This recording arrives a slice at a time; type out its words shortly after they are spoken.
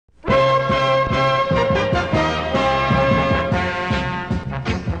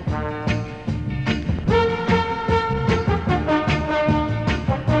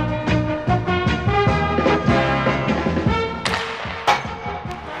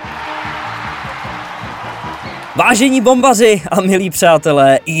Vážení bombaři a milí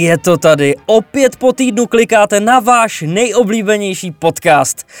přátelé, je to tady. Opět po týdnu klikáte na váš nejoblíbenější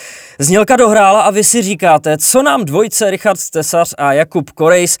podcast. Znělka dohrála a vy si říkáte, co nám dvojice Richard Tesař a Jakub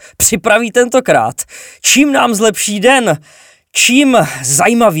Korejs připraví tentokrát. Čím nám zlepší den? Čím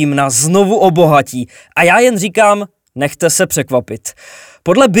zajímavým nás znovu obohatí? A já jen říkám, nechte se překvapit.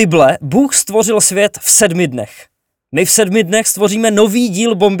 Podle Bible Bůh stvořil svět v 7 dnech. My v 7 dnech stvoříme nový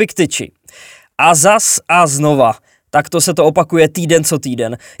díl Bomby k tyči. A zas a znova. Takto se to opakuje týden co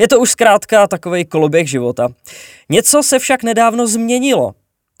týden. Je to už zkrátka takovej koloběh života. Něco se však nedávno změnilo.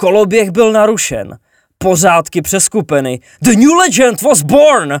 Koloběh byl narušen. Pořádky přeskupeny. The new legend was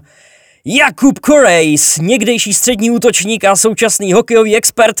born! Jakub Korejs, někdejší střední útočník a současný hokejový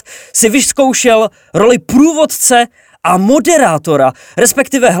expert, si vyzkoušel roli průvodce a moderátora,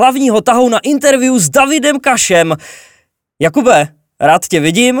 respektive hlavního tahu na interview s Davidem Kašem. Jakube, rád tě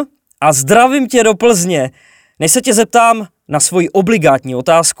vidím a zdravím tě do Plzně. Než se tě zeptám na svoji obligátní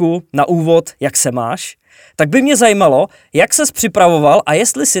otázku, na úvod, jak se máš, tak by mě zajímalo, jak ses připravoval a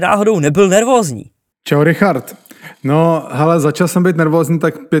jestli si náhodou nebyl nervózní. Čau, Richard. No, hele, začal jsem být nervózní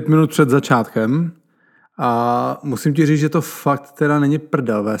tak 5 minut před začátkem a musím ti říct, že to fakt teda není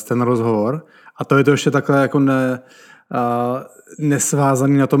prdel vést ten rozhovor a to je to ještě takhle jako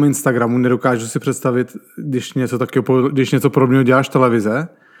nesvázaný na tom Instagramu. Nedokážu si představit, když něco podobného děláš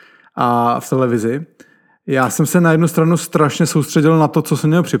v televizi. Já jsem se na jednu stranu strašně soustředil na to, co jsem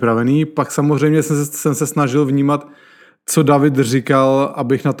měl připravený, pak samozřejmě jsem se snažil vnímat, co David říkal,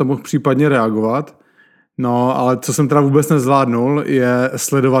 abych na to mohl případně reagovat. No, ale co jsem teda vůbec nezvládnul, je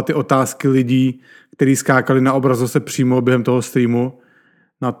sledovat ty otázky lidí, kteří skákali na obrazovce přímo během toho streamu.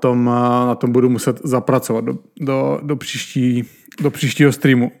 Na tom budu muset zapracovat do příštího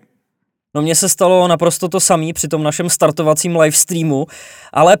streamu. No mně se stalo naprosto to samé při tom našem startovacím live streamu,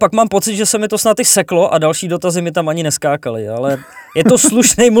 ale pak mám pocit, že se mi to snad i seklo a další dotazy mi tam ani neskákaly, ale je to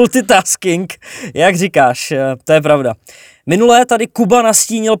slušný multitasking, jak říkáš, to je pravda. Minulé tady Kuba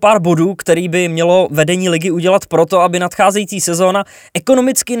nastínil pár bodů, který by mělo vedení ligy udělat proto, aby nadcházející sezóna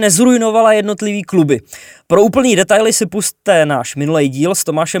ekonomicky nezrujnovala jednotlivý kluby. Pro úplný detaily si pusťte náš minulý díl s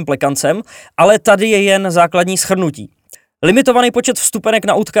Tomášem Plekancem, ale tady je jen základní shrnutí. Limitovaný počet vstupenek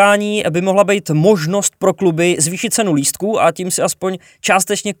na utkání by mohla být možnost pro kluby zvýšit cenu lístků a tím si aspoň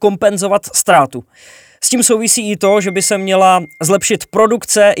částečně kompenzovat ztrátu. S tím souvisí i to, že by se měla zlepšit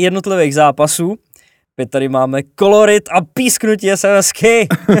produkce jednotlivých zápasů. Opět tady máme kolorit a písknutí SMSky.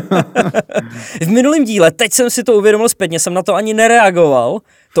 V minulém díle, teď jsem si to uvědomil zpětně, jsem na to ani nereagoval,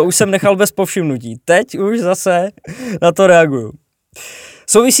 to už jsem nechal bez povšimnutí. Teď už zase na to reaguju.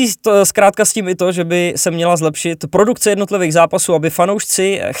 Souvisí to zkrátka s tím i to, že by se měla zlepšit produkce jednotlivých zápasů, aby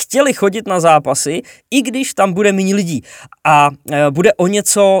fanoušci chtěli chodit na zápasy, i když tam bude méně lidí a bude o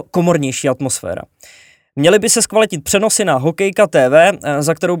něco komornější atmosféra. Měly by se zkvalitit přenosy na Hokejka TV,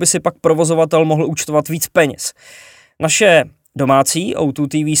 za kterou by si pak provozovatel mohl účtovat víc peněz. Naše domácí O2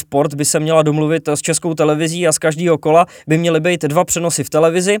 TV Sport by se měla domluvit s Českou televizí a z každého kola by měly být 2 přenosy v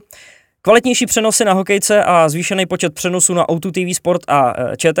televizi. Kvalitnější přenosy na hokejce a zvýšený počet přenosů na O2 TV Sport a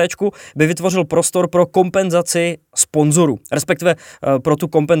ČTčku by vytvořil prostor pro kompenzaci sponzorů, respektive pro tu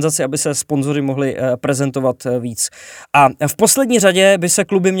kompenzaci, aby se sponzoři mohli prezentovat víc. A v poslední řadě by se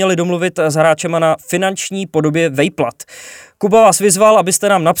kluby měly domluvit s hráčema na finanční podobě vejplat. Kuba vás vyzval, abyste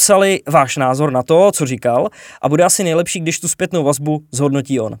nám napsali váš názor na to, co říkal, a bude asi nejlepší, když tu zpětnou vazbu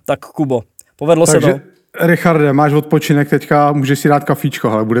zhodnotí on. Tak Kubo, povedlo se to? Richarde, máš odpočinek teďka, můžeš si dát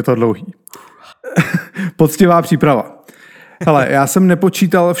kafíčko, ale bude to dlouhý. Poctivá příprava. Hele, já jsem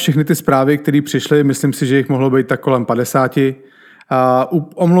nepočítal všechny ty zprávy, které přišly, myslím si, že jich mohlo být tak kolem 50.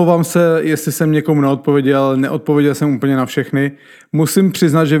 Omlouvám se, jestli jsem někomu neodpověděl jsem úplně na všechny. Musím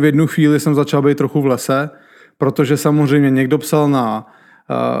přiznat, že v jednu chvíli jsem začal být trochu v lese, protože samozřejmě někdo psal na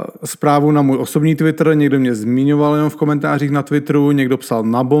zprávu na můj osobní Twitter, někdo mě zmiňoval jenom v komentářích na Twitteru, někdo psal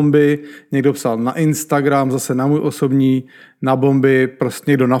na Bomby, někdo psal na Instagram, zase na můj osobní, na Bomby,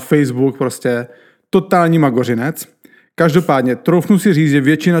 prostě někdo na Facebook, prostě totální magořinec. Každopádně, troufnu si říct, že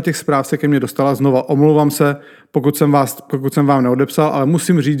většina těch zpráv se ke mně dostala, znova omlouvám se, pokud jsem vám neodepsal, ale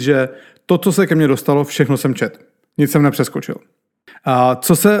musím říct, že to, co se ke mně dostalo, všechno jsem čet. Nic jsem nepřeskočil. A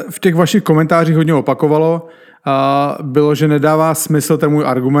co se v těch vašich komentářích hodně opakovalo, bylo, že nedává smysl ten můj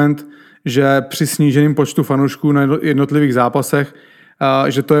argument, že při sníženém počtu fanoušků na jednotlivých zápasech,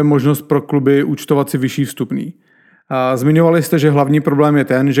 že to je možnost pro kluby účtovat si vyšší vstupný. Zmiňovali jste, že hlavní problém je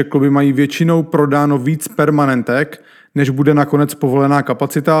ten, že kluby mají většinou prodáno víc permanentek, než bude nakonec povolená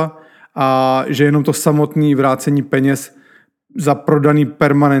kapacita a že jenom to samotné vrácení peněz za prodaný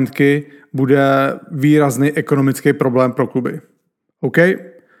permanentky bude výrazný ekonomický problém pro kluby. OK?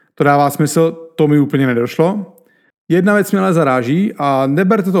 To dává smysl, to mi úplně nedošlo. Jedna věc mě ale zaráží a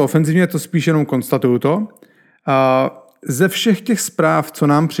neberte to ofenzivně, to spíš jenom konstatuju to. Ze všech těch zpráv, co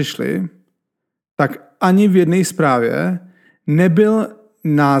nám přišly, tak ani v jedné zprávě nebyl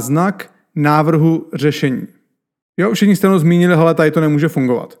náznak návrhu řešení. Jo, všichni jste zmínili, hele, tady to nemůže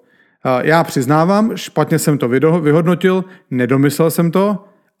fungovat. Já přiznávám, špatně jsem to vyhodnotil, nedomyslel jsem to,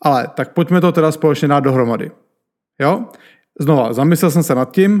 ale tak pojďme to teda společně dát dohromady. Jo? Znova, zamyslel jsem se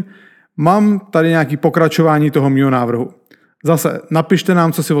nad tím, mám tady nějaké pokračování toho mýho návrhu. Zase, napište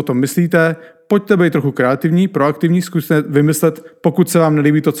nám, co si o tom myslíte, pojďte být trochu kreativní, proaktivní, zkuste vymyslet, pokud se vám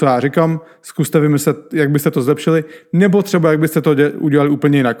nelíbí to, co já říkám, zkuste vymyslet, jak byste to zlepšili, nebo třeba jak byste to udělali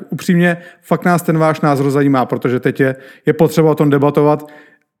úplně jinak. Upřímně, fakt nás ten váš názor zajímá, protože teď je potřeba o tom debatovat.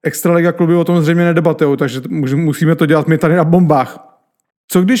 Extraliga kluby o tom zřejmě nedebatují, takže musíme to dělat my tady na bombách.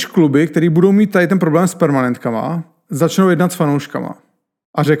 Co když kluby, který budou mít tady ten problém s permanentkama, začnou jednat s fanouškama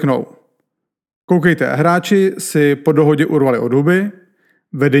a řeknou: koukejte, hráči si po dohodě urvali od huby,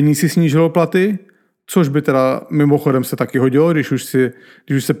 vedení si snížilo platy, což by teda mimochodem se taky hodilo, když už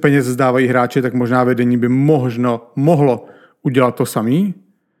se peněz zdávají hráči, tak možná vedení by mohlo udělat to samý.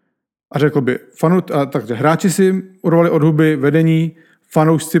 A řekl by, takže hráči si urvali od huby, vedení,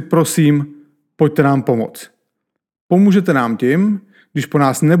 fanoušci, prosím, pojďte nám pomoct. Pomůžete nám tím, když po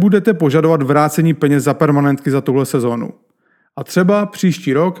nás nebudete požadovat vrácení peněz za permanentky za tuhle sezónu. A třeba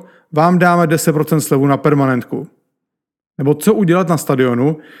příští rok vám dáme 10% slevu na permanentku. Nebo co udělat na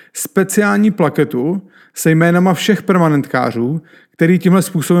stadionu? Speciální plaketu se jménama všech permanentkářů, který tímhle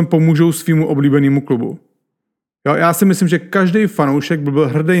způsobem pomůžou svýmu oblíbenému klubu. Jo, já si myslím, že každý fanoušek by byl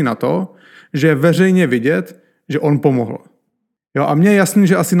hrdý na to, že je veřejně vidět, že on pomohl. Jo, a mně je jasný,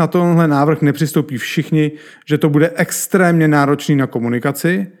 že asi na tohle návrh nepřistoupí všichni, že to bude extrémně náročný na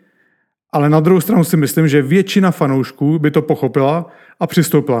komunikaci, ale na druhou stranu si myslím, že většina fanoušků by to pochopila a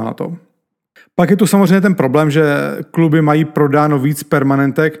přistoupila na to. Pak je tu samozřejmě ten problém, že kluby mají prodáno víc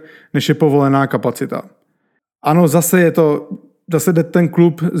permanentek, než je povolená kapacita. Ano, zase jde ten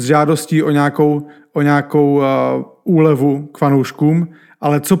klub s žádostí o nějakou úlevu k fanouškům,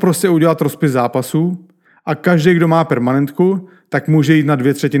 ale co prostě udělat rozpis zápasů a každý, kdo má permanentku, tak může jít na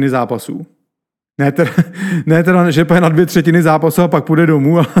 2/3 zápasů. Ne teda, že půjde na 2/3 zápasu a pak půjde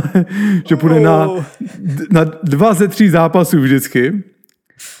domů, ale že půjde na 2 ze 3 zápasů vždycky.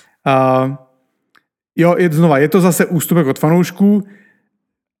 Jo, je to zase ústupek od fanoušků,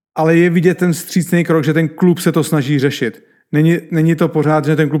 ale je vidět ten vstřícný krok, že ten klub se to snaží řešit. Není to pořád,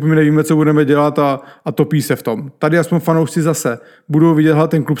 že ten klub, my nevíme, co budeme dělat a topí se v tom. Tady aspoň fanoušci zase budou vidět, že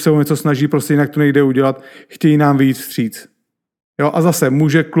ten klub se o něco snaží, prostě jinak to nejde udělat, chtějí nám vyjít vstříc. Jo, a zase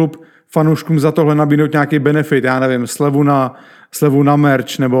může klub fanouškům za tohle nabídnout nějaký benefit, já nevím, slevu na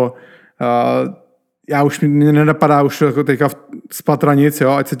merch, nebo já už mě nenapadá už jako teďka spatra nic,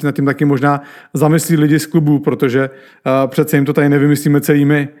 jo, ať se nad tím taky možná zamyslí lidi z klubu, protože přece jim to tady nevymyslíme celý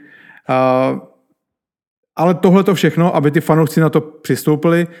my. Ale tohle to všechno, aby ty fanoušci na to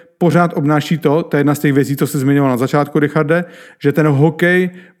přistoupili, pořád obnáší to je jedna z těch věcí, co jsi zmiňoval na začátku, Richarde, že ten hokej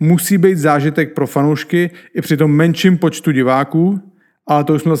musí být zážitek pro fanoušky i při tom menším počtu diváků, ale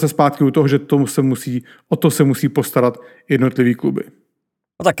to už jsme zase zpátky u toho, že o to se musí postarat jednotlivý kluby.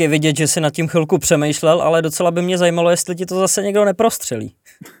 No tak je vidět, že jsi nad tím chvilku přemýšlel, ale docela by mě zajímalo, jestli ti to zase někdo neprostřelí.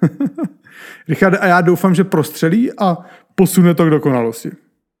 Richarde, a já doufám, že prostřelí a posune to k dokonalosti.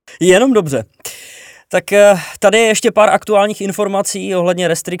 Jenom dobře. Tak tady je ještě pár aktuálních informací ohledně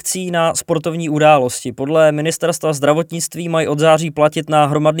restrikcí na sportovní události. Podle ministerstva zdravotnictví mají od září platit na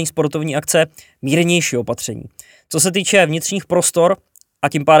hromadné sportovní akce mírnější opatření. Co se týče vnitřních prostor a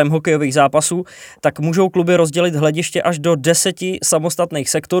tím pádem hokejových zápasů, tak můžou kluby rozdělit hlediště až do 10 samostatných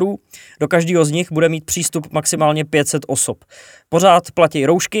sektorů. Do každého z nich bude mít přístup maximálně 500 osob. Pořád platí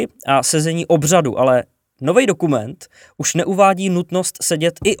roušky a sezení obřadu, ale nový dokument už neuvádí nutnost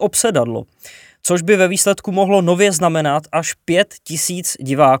sedět i obsedadlo, což by ve výsledku mohlo nově znamenat až 5000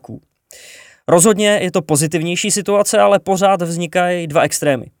 diváků. Rozhodně je to pozitivnější situace, ale pořád vznikají dva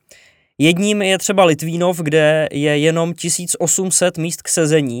extrémy. Jedním je třeba Litvínov, kde je jenom 1800 míst k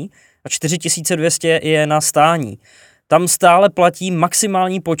sezení a 4200 je na stání. Tam stále platí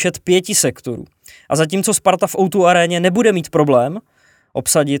maximální počet 5 sektorů. A zatímco Sparta v O2 aréně nebude mít problém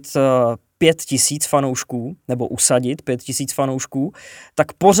obsadit 5000 fanoušků, nebo usadit 5000 fanoušků,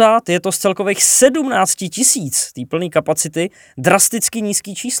 tak pořád je to z celkových 17 000 té plné kapacity drasticky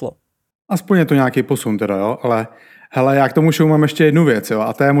nízký číslo. Aspoň je to nějaký posun teda, jo, ale hele, já k tomu show mám ještě jednu věc, jo,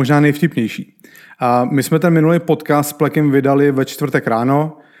 a to je možná nejvtipnější. My jsme ten minulý podcast s Plekem vydali ve čtvrtek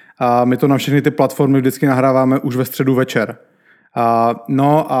ráno a my to na všechny ty platformy vždycky nahráváme už ve středu večer.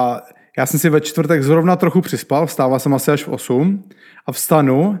 No a já jsem si ve čtvrtek zrovna trochu přispal, vstával jsem asi až v 8 a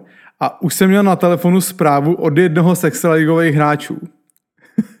vstanu A už jsem měl na telefonu zprávu od jednoho z extraligových hráčů.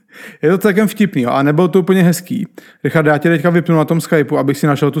 Je to celkem vtipný, a nebylo to úplně hezký. Richard, já tě teďka vypnu na tom Skypeu, abych si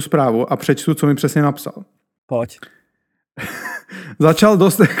našel tu zprávu a přečtu, co mi přesně napsal. Pojď. Začal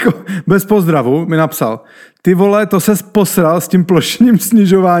dost jako bez pozdravu, mi napsal: ty vole, to ses posral s tím plošným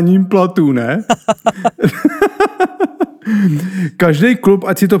snižováním platů, ne? Každý klub,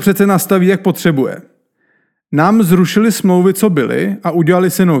 ať si to přece nastaví, jak potřebuje. Nám zrušili smlouvy, co byly, a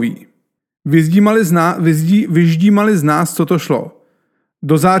udělali se nový. Vyždímali z nás, co to šlo.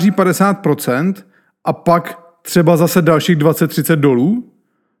 Do září 50% a pak třeba zase dalších 20-30 dolů.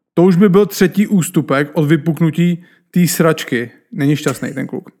 To už by byl třetí ústupek od vypuknutí té sračky. Není šťastný ten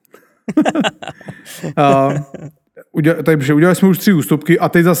kluk. Takže udělali jsme už 3 ústupky a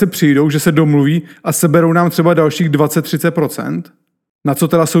teď zase přijdou, že se domluví a seberou nám třeba dalších 20-30%. Na co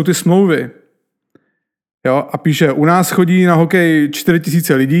teda jsou ty smlouvy? Jo, a píše, u nás chodí na hokej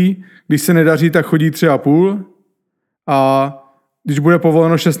 4000 lidí, když se nedaří, tak chodí 3,5 a když bude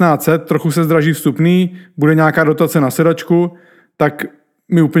povoleno 1600, trochu se zdraží vstupný, bude nějaká dotace na sedačku, tak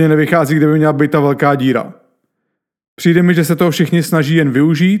mi úplně nevychází, kde by měla být ta velká díra. Přijde mi, že se toho všichni snaží jen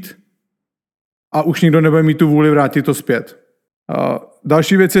využít a už nikdo nebude mít tu vůli vrátit to zpět. A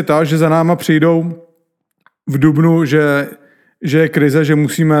další věc je ta, že za náma přijdou v dubnu, že je krize, že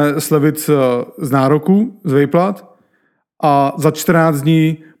musíme slevit z nároku, z výplat a za 14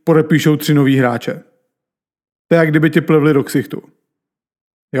 dní podepíšou 3 nový hráče. To je, jak kdyby tě plevli do ksichtu.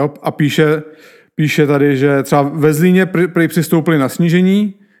 Jo? A píše tady, že třeba ve Zlíně přistoupili na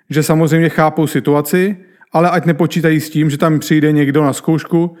snížení, že samozřejmě chápou situaci, ale ať nepočítají s tím, že tam přijde někdo na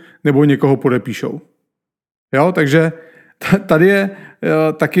zkoušku nebo někoho podepíšou. Jo? Takže tady je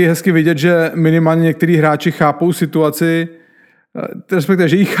taky hezky vidět, že minimálně některý hráči chápou situaci, respektive,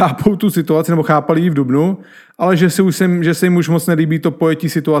 že jí chápou tu situaci, nebo chápali ji v dubnu, ale že se jim už moc nelíbí to pojetí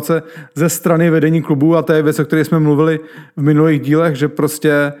situace ze strany vedení klubu, a to je věc, o které jsme mluvili v minulých dílech, že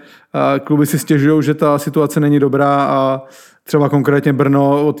prostě kluby si stěžují, že ta situace není dobrá a třeba konkrétně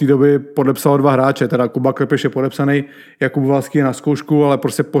Brno od té doby podepsalo 2 hráče, teda Kuba Klepeš je podepsaný, Jakub Valský je na zkoušku, ale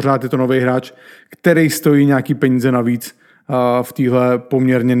prostě pořád je to nový hráč, který stojí nějaký peníze navíc v téhle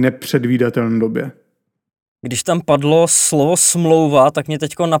poměrně nepředvídatelné době. Když tam padlo slovo smlouva, tak mě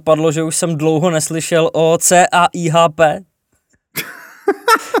teďko napadlo, že už jsem dlouho neslyšel o CAIHP.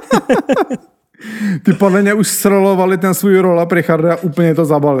 Ty podle mě už srolovali ten svůj roll-up, Richarda, a úplně to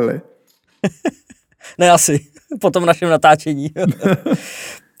zabalili. Ne asi, po tom našem natáčení.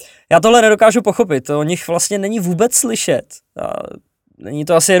 Já tohle nedokážu pochopit, o nich vlastně není vůbec slyšet. A není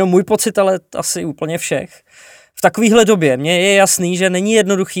to asi jenom můj pocit, ale asi úplně všech. V takovéhle době mně je jasný, že není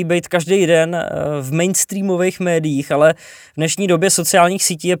jednoduchý být každý den v mainstreamových médiích, ale v dnešní době sociálních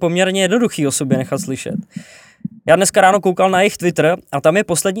sítí je poměrně jednoduchý o sobě nechat slyšet. Já dneska ráno koukal na jejich Twitter a tam je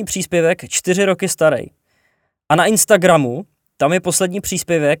poslední příspěvek 4 roky starý. A na Instagramu tam je poslední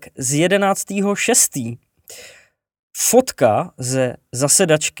příspěvek z 11.6. Fotka ze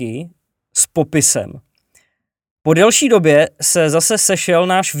zasedačky s popisem. Po delší době se zase sešel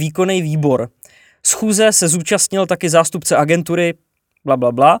náš výkonný výbor. Schůze se zúčastnil taky zástupce agentury,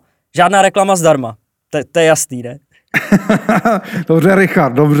 blablabla. Žádná reklama zdarma. To je jasný, ne? Dobře,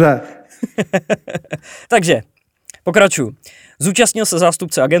 Richard, dobře. Takže, pokračuju. Zúčastnil se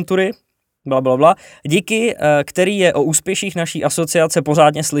zástupce agentury, blablabla, díky který je o úspěších naší asociace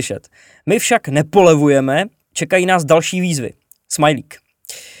pořádně slyšet. My však nepolevujeme, čekají nás další výzvy. Smajlík.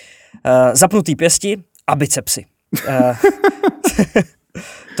 Zapnutý pěsti a bicepsy.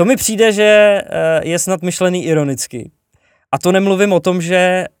 To mi přijde, že je snad myšlený ironicky. A to nemluvím o tom,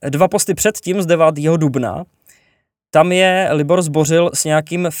 že 2 posty předtím z 9. dubna tam je Libor Zbořil s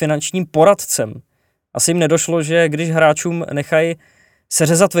nějakým finančním poradcem. Asi jim nedošlo, že když hráčům nechají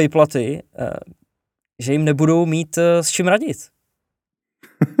seřezat výplaty, že jim nebudou mít s čím radit.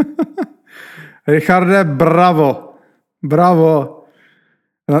 Richarde, bravo. Bravo.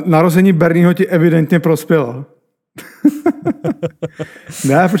 Narození Bernieho ti evidentně prospělo.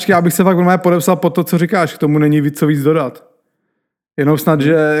 Ne, počkej, abych se fakt podepsal pod to, co říkáš, k tomu není víc co víc dodat. Jenom snad,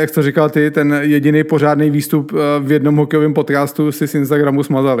 že, jak to říkal ty, ten jediný pořádný výstup v jednom hokejovém podcastu si z Instagramu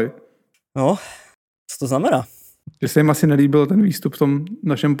smazali. No, co to znamená? Že se jim asi nelíbil ten výstup v tom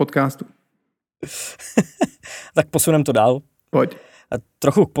našem podcastu. Tak posunem to dál. Pojď. A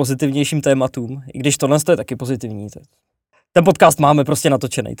trochu k pozitivnějším tématům, i když tohle je taky pozitivní. Ten podcast máme prostě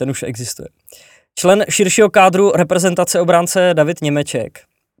natočený, ten už existuje. Člen širšího kádru reprezentace obránce David Němeček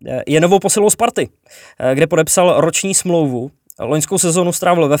je novou posilou Sparty, kde podepsal roční smlouvu. Loňskou sezónu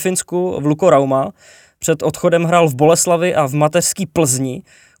strávil ve Finsku, v Lukko Rauma, před odchodem hrál v Boleslavi a v mateřský Plzni.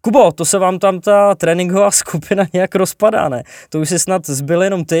 Kubo, to se vám tam ta tréninková skupina nějak rozpadá, ne? To už si snad zbyl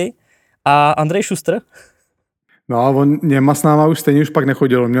jenom ty A Andrej Šustr? No, on něma s náma už stejně už pak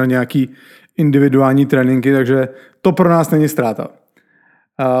nechodil, měl nějaký individuální tréninky, takže to pro nás není ztráta.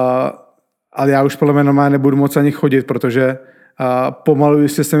 Ale já už podle mě normálně nebudu moc ani chodit, protože pomalu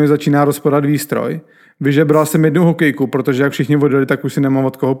jistě se mi začíná rozpadat výstroj. Vyžebral jsem jednu hokejku, protože jak všichni odjeli, tak už si nemám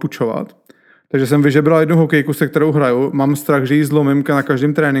od koho půjčovat. Takže jsem vyžebral jednu hokejku, se kterou hraju. Mám strach, že ji zlomím na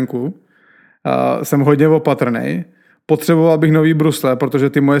každém tréninku. Jsem hodně opatrnej. Potřeboval bych nový brusle, protože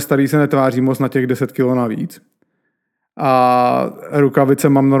ty moje starý se netváří moc na těch 10 kg navíc. A rukavice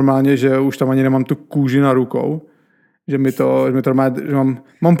mám normálně, že už tam ani nemám tu kůži na rukou. Že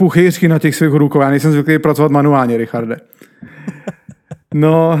mám puchýřky na těch svých rukou. Já nejsem zvyklý pracovat manuálně, Richarde.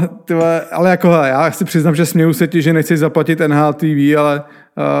 No, ale jako já chci přiznat, že směju se ti, že nechci zaplatit NHL TV, ale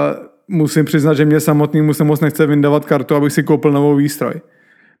musím přiznat, že mě samotnému se moc nechce vyndavat kartu, abych si koupil novou výstroj.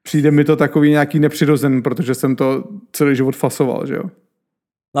 Přijde mi to takový nějaký nepřirozený, protože jsem to celý život fasoval, že jo.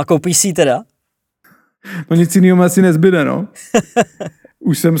 A koupíš si teda? No nic jiného asi nezbyde, no.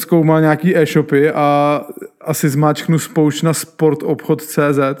 Už jsem zkoumal nějaký e-shopy a asi zmáčknu spoušť na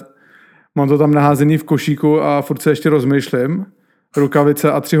sportobchod.cz. Mám to tam naházený v košíku a furt se ještě rozmýšlím.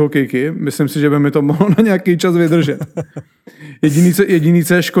 Rukavice a 3 hokejky. Myslím si, že by mi to mohlo na nějaký čas vydržet. Jediný,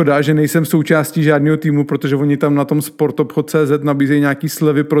 co je škoda, že nejsem součástí žádného týmu, protože oni tam na tom sportobchod.cz nabízejí nějaký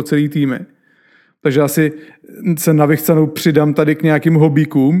slevy pro celý týmy. Takže asi se na vychcanou přidám tady k nějakým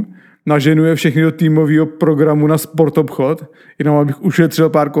hobíkům, naženuje všechny do týmového programu na sportobchod, jenom abych ušetřil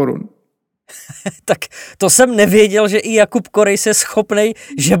pár korun. Tak to jsem nevěděl, že i Jakub Korejs je schopnej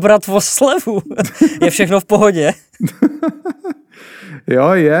žebrat o slevu. Je všechno v pohodě. Jo,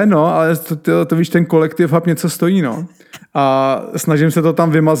 je, no, ale to víš, ten kolektiv Hub něco stojí, no. A snažím se to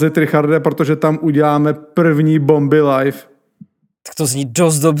tam vymazit, Richarde, protože tam uděláme první bomby live. Tak to zní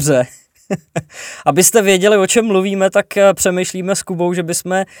dost dobře. Abyste věděli, o čem mluvíme, tak přemýšlíme s Kubou, že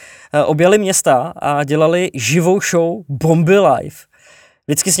bychom objeli města a dělali živou show Bomby Live.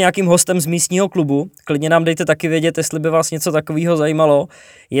 Vždycky s nějakým hostem z místního klubu. Klidně nám dejte taky vědět, jestli by vás něco takového zajímalo,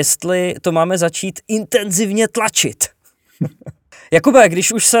 jestli to máme začít intenzivně tlačit. Jakube,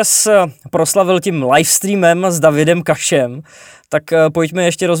 když už ses proslavil tím livestreamem s Davidem Kašem, tak pojďme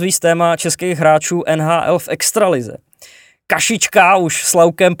ještě rozvíjet téma českých hráčů NHL v extralize. Kašička už s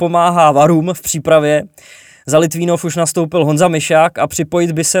Laukem pomáhá Varům v přípravě. Za Litvínov už nastoupil Honza Myšák a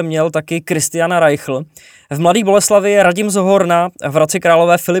připojit by se měl taky Kristiana Reichl. V Mladý Boleslavi je Radim Zohorna, v Hradci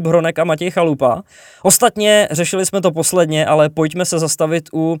Králové Filip Hronek a Matěj Chalupa. Ostatně řešili jsme to posledně, ale pojďme se zastavit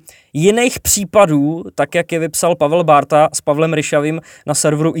u jiných případů, tak jak je vypsal Pavel Bárta s Pavlem Ryšavým na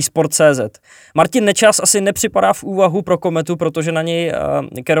serveru eSport.cz. Martin Nečas asi nepřipadá v úvahu pro Kometu, protože na něj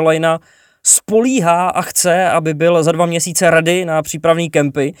Carolina spolíhá a chce, aby byl za 2 měsíce ready na přípravný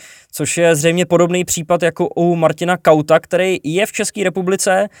kempy, což je zřejmě podobný případ jako u Martina Kauta, který je v České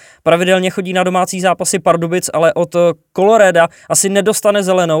republice, pravidelně chodí na domácí zápasy Pardubic, ale od Colorada asi nedostane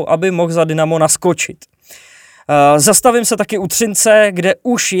zelenou, aby mohl za Dynamo naskočit. Zastavím se taky u Třince, kde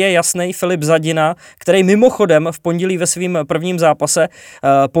už je jasný Filip Zadina, který mimochodem v pondělí ve svém prvním zápase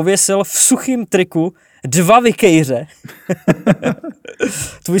pověsil v suchým triku 2 vykejře.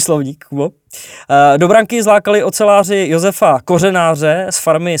 Tvůj slovník, Kubo. Do branky zlákali oceláři Josefa Kořenáře z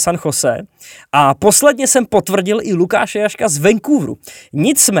farmy San Jose a posledně jsem potvrdil i Lukáše Jaška z Vancouveru.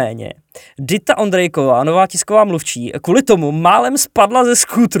 Nicméně Dita Ondrejková, nová tisková mluvčí, kvůli tomu málem spadla ze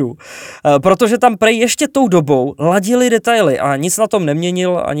skútru, protože tam prej ještě tou dobou ladili detaily a nic na tom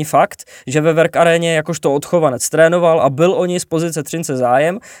neměnil ani fakt, že ve Werk aréně jakožto odchovanec trénoval a byl o něj z pozice Třince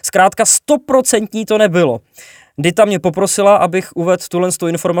zájem. Zkrátka 100% to nebylo. Dita mě poprosila, abych uvedl tu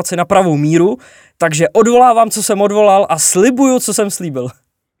informaci na pravou míru, takže odvolávám, co jsem odvolal a slibuju, co jsem slíbil.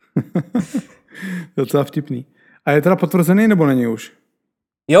 Docela vtipný. A je teda potvrzený, nebo není už?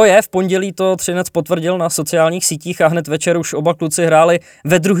 Jo, v pondělí to Třinec potvrdil na sociálních sítích a hned večer už oba kluci hráli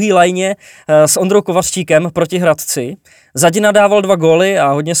ve druhé lajně s Ondrou Kovařčíkem proti Hradci. Zadina dával 2 góly a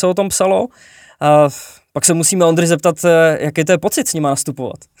hodně se o tom psalo. Pak se musíme Ondry zeptat, jaký to je pocit s nima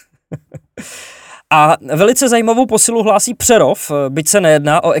nastupovat. A velice zajímavou posilu hlásí Přerov, byť se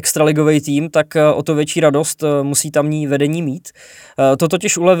nejedná o extraligový tým, tak o to větší radost musí tamní vedení mít. To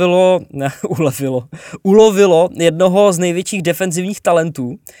totiž ulovilo jednoho z největších defenzivních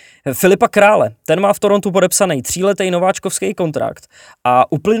talentů, Filipa Krále. Ten má v Torontu podepsaný 3letý nováčkovský kontrakt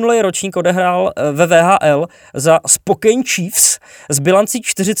a uplynulý ročník odehrál ve VHL za Spokane Chiefs s bilancí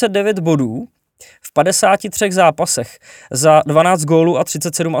 49 bodů v 53 zápasech za 12 gólů a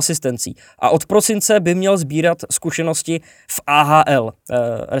 37 asistencí. A od prosince by měl sbírat zkušenosti v AHL,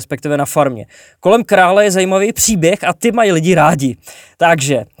 respektive na farmě. Kolem Krále je zajímavý příběh a ty mají lidi rádi.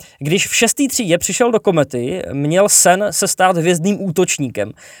 Takže, když v 6. třídě přišel do Komety, měl sen se stát hvězdným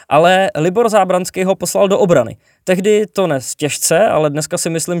útočníkem, ale Libor Zábranský ho poslal do obrany. Tehdy to nes těžce, ale dneska si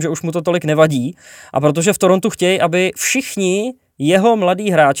myslím, že už mu to tolik nevadí. A protože v Torontu chtějí, aby všichni jeho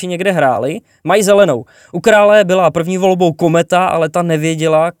mladí hráči někde hráli, mají zelenou. U Krále byla první volbou Kometa, ale ta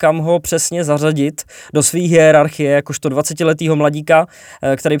nevěděla, kam ho přesně zařadit do své hierarchie, jakožto 20letýho mladíka,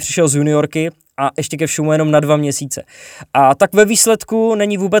 který přišel z juniorky a ještě ke všemu jenom na 2 měsíce. A tak ve výsledku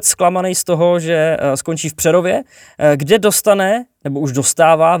není vůbec zklamaný z toho, že skončí v Přerově, kde dostane, nebo už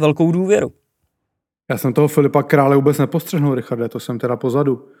dostává velkou důvěru. Já jsem toho Filipa Krále vůbec nepostřehnul, Richarde, to jsem teda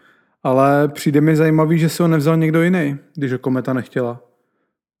pozadu. Ale přijde mi zajímavý, že si ho nevzal někdo jiný, když ho Kometa nechtěla.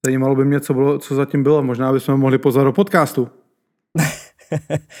 Zajímalo by mě, co zatím bylo. Možná bychom mohli pozvat do podcastu.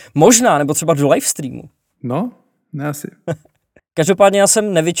 Možná, nebo třeba do livestreamu. No, ne asi. Každopádně já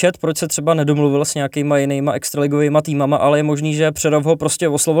jsem nevyčet, proč se třeba nedomluvil s nějakýma jinýma extraligovýma týmama, ale je možný, že Přerov ho prostě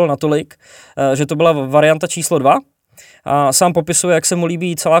oslovil natolik, že to byla varianta číslo 2. A sám popisuje, jak se mu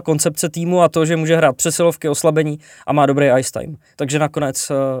líbí celá koncepce týmu a to, že může hrát přesilovky, oslabení a má dobrý ice time. Takže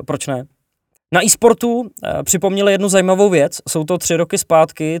nakonec, proč ne? Na e-sportu připomněli jednu zajímavou věc. Jsou to 3 roky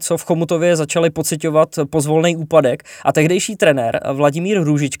zpátky, co v Chomutově začali pociťovat pozvolný úpadek a tehdejší trenér Vladimír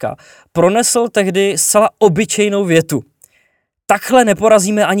Růžička pronesl tehdy zcela obyčejnou větu. Takhle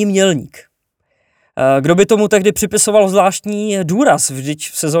neporazíme ani Mělník. Kdo by tomu tehdy připisoval zvláštní důraz, vždyť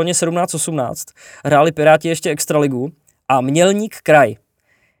v sezóně 17-18 hráli Piráti ještě extraligu a Mělník kraj.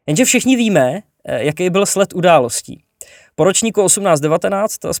 Jenže všichni víme, jaký byl sled událostí. Po ročníku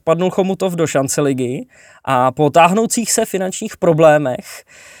 18-19 spadnul Chomutov do šance ligy a po táhnoucích se finančních problémech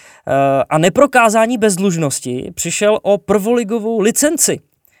a neprokázání bezdlužnosti přišel o prvoligovou licenci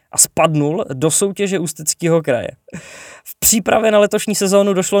a spadnul do soutěže Ústeckého kraje. V přípravě na letošní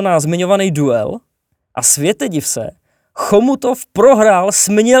sezónu došlo na zmiňovaný duel a světe div se, Chomutov prohrál s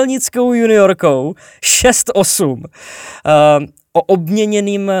Mělnickou juniorkou 6-8. O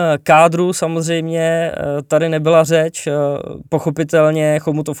obměněným kádru samozřejmě tady nebyla řeč, pochopitelně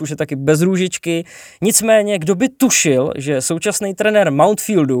Chomutov už je taky bez Růžičky, nicméně kdo by tušil, že současný trenér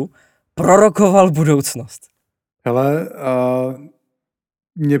Mountfieldu prorokoval budoucnost. Hele,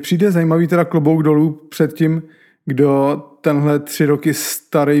 mně přijde zajímavý teda klobouk dolů před tím, kdo tenhle 3 roky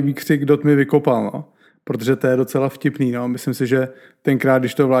starý výkřik do tmy vykopal, no. Protože to je docela vtipný, no. Myslím si, že tenkrát,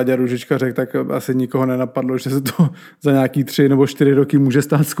 když to Vláďa Růžička řekl, tak asi nikoho nenapadlo, že se to za nějaký 3 nebo 4 roky může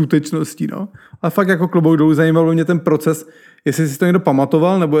stát skutečností, no. A fakt jako klobouk dolů zajímalo mě ten proces, jestli si to někdo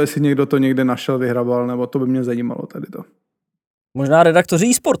pamatoval, nebo jestli někdo to někde našel, vyhrabal, nebo to by mě zajímalo tady to. Možná redaktoři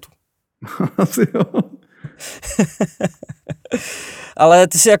e-sportu. Asi jo. Ale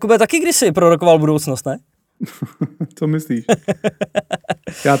ty si, Jakube, taky kdysi prorokoval budoucnost, ne? Co myslíš?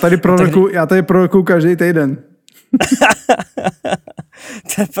 Já tady prorokuju každý týden.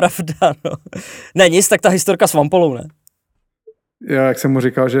 To je pravda, no. Ne, nic, tak ta historka s Vampolou, ne? Jo, jak jsem mu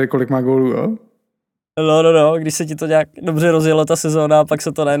říkal, že kolik má gólů, jo? No, když se ti to nějak dobře rozjelo ta sezóna a pak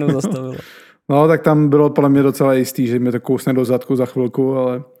se to najednou zastavilo. No, tak tam bylo podle mě docela jistý, že mě to kousne do zadku za chvilku,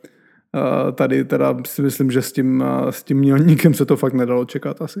 ale tady teda si myslím, že s tím Mělníkem se to fakt nedalo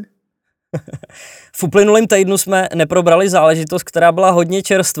čekat asi. V uplynulém týdnu jsme neprobrali záležitost, která byla hodně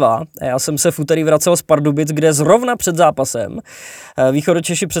čerstvá. Já jsem se v úterý vracel z Pardubic, kde zrovna před zápasem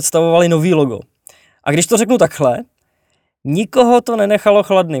Východočeši představovali nový logo. A když to řeknu takhle, nikoho to nenechalo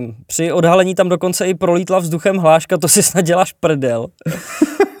chladným. Při odhalení tam dokonce i prolítla vzduchem hláška, to si snad děláš prdel.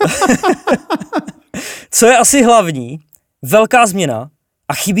 Co je asi hlavní, velká změna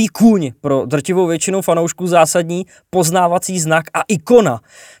a chybí kůň, pro drtivou většinu fanoušků zásadní poznávací znak a ikona.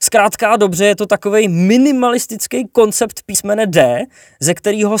 Zkrátka a dobře je to takovej minimalistický koncept písmene D, ze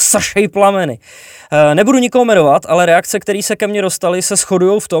kterého sašej plameny. Nebudu nikoho jmenovat, ale reakce, které se ke mně dostaly, se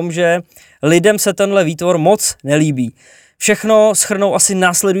shodujou v tom, že lidem se tenhle výtvor moc nelíbí. Všechno shrnou asi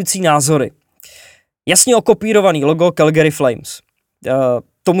následující názory. Jasně okopírovaný logo Calgary Flames.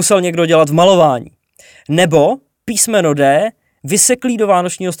 To musel někdo dělat v malování. Nebo písmeno D vyseklý do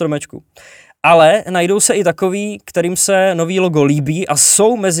vánočního stromečku. Ale najdou se i takový, kterým se nový logo líbí a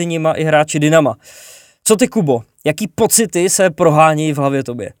jsou mezi nima i hráči Dynama. Co ty, Kubo? Jaký pocity se prohánějí v hlavě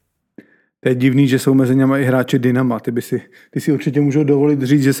tobě? To je divný, že jsou mezi nimi i hráči Dynama. Ty si určitě můžou dovolit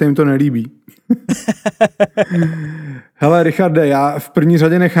říct, že se jim to nelíbí. Hele, Richarde, já v první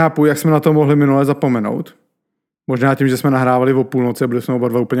řadě nechápu, jak jsme na to mohli minule zapomenout. Možná tím, že jsme nahrávali o půlnoci a byli jsme oba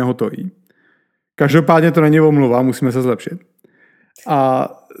dva úplně hotoví. Každopádně to není omluva, musíme se zlepšit. A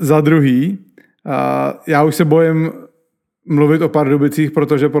za druhý, Já už se bojím mluvit o Pardubicích,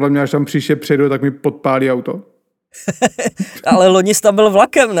 protože podle mě, až tam příště přijedu, tak mi podpálí auto. Ale loni jsi tam byl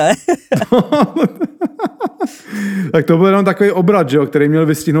vlakem, ne? Tak to byl jenom takový obrat, že jo, který měl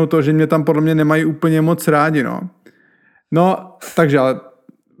vystihnout to, že mě tam podle mě nemají úplně moc rádi, no. No, takže ale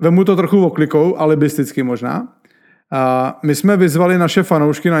vemu to trochu oklikou, alibisticky možná. My jsme vyzvali naše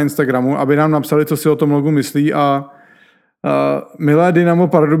fanoušky na Instagramu, aby nám napsali, co si o tom logu myslí a milé Dynamo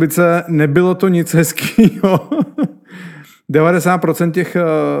Pardubice, nebylo to nic hezkýho. 90% těch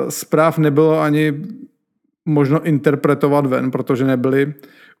zpráv nebylo ani možno interpretovat ven, protože nebyly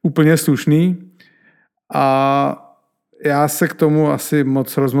úplně slušný. A já se k tomu asi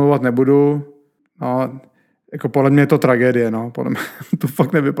moc rozmluvat nebudu. No, jako podle mě je to tragédie, no. Podle mě to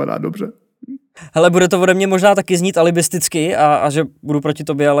fakt nevypadá dobře. Hele, bude to ode mě možná taky znít alibisticky a že budu proti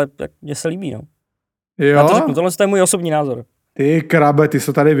tobě, ale mně se líbí, no. Jo? Já to řeknu, tohle je můj osobní názor. Ty krabe, ty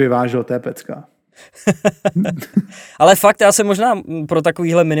jsi tady vyvážel, to je pecka. Ale fakt, já jsem možná pro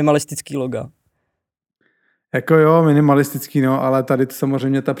takovýhle minimalistický loga. Jako jo, minimalistický, no, ale tady to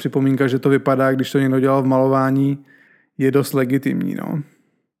samozřejmě ta připomínka, že to vypadá, když to někdo dělal v malování, je dost legitimní, no.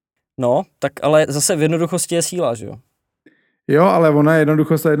 No, tak ale zase v jednoduchosti je síla, že jo? Jo, ale ona je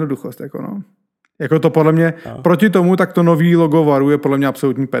jednoduchost a jednoduchost, jako no. Jako to podle mě, proti tomu, tak to nový logo Varu je podle mě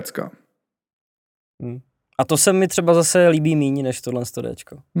absolutní pecka. A to se mi třeba zase líbí míň, než tohle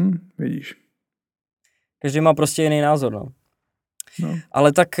Déčko. Vidíš. Každý má prostě jiný názor, no.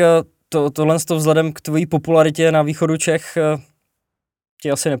 Ale tak tohle vzhledem k tvojí popularitě na východu Čech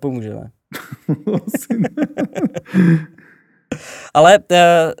ti asi nepomůže, ne? Ale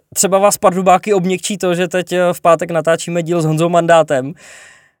třeba vás Pardubáky obněkčí to, že teď v pátek natáčíme díl s Honzou Mandátem.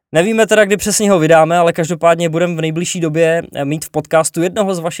 Nevíme teda, kdy přesně ho vydáme, ale každopádně budeme v nejbližší době mít v podcastu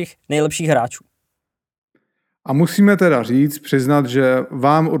jednoho z vašich nejlepších hráčů. A musíme teda přiznat, že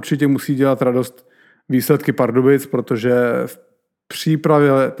vám určitě musí dělat radost výsledky Pardubic, protože v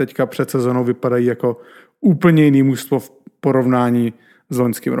přípravě teďka před sezónou vypadají jako úplně jiný mužstvo v porovnání s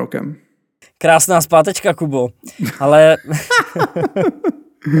loňským rokem. Krásná zpátečka, Kubo, ale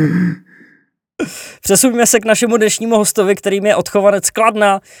přesuňme se k našemu dnešnímu hostovi, kterým je odchovanec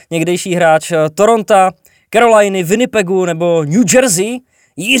Kladna, někdejší hráč Toronto, Caroliny, Winnipegu nebo New Jersey,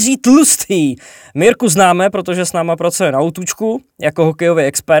 Jiří Tlustý. Mirku známe, protože s náma pracuje na Outučku jako hokejový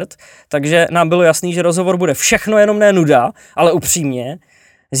expert, takže nám bylo jasný, že rozhovor bude všechno jenom ne nuda, ale upřímně.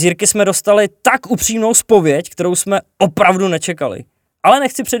 Z Jirky jsme dostali tak upřímnou zpověď, kterou jsme opravdu nečekali. Ale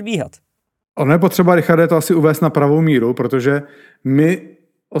nechci předbíhat. Ono je potřeba, Richarde, to asi uvést na pravou míru, protože my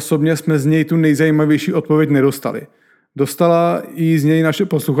osobně jsme z něj tu nejzajímavější odpověď nedostali. Dostala ji z něj naše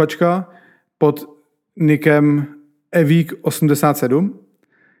posluchačka pod nickem Evík87,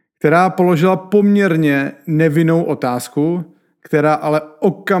 která položila poměrně nevinnou otázku, která ale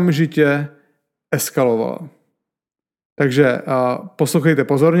okamžitě eskalovala. Takže poslouchejte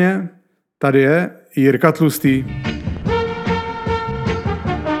pozorně, tady je Jirka Tlustý.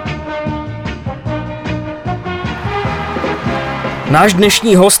 Náš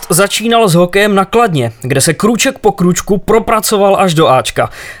dnešní host začínal s hokejem na Kladně, kde se krůček po krůčku propracoval až do Ačka.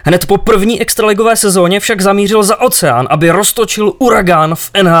 Hned po první extraligové sezóně však zamířil za oceán, aby roztočil uragán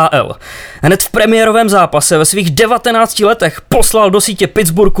v NHL. Hned v premiérovém zápase ve svých 19 letech poslal do sítě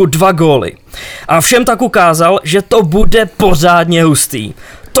Pittsburghu 2 góly. A všem tak ukázal, že to bude pořádně hustý.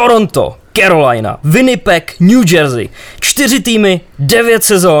 Toronto, Carolina, Winnipeg, New Jersey. 4 týmy, 9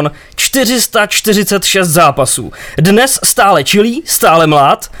 sezon, 446 zápasů. Dnes stále čilý, stále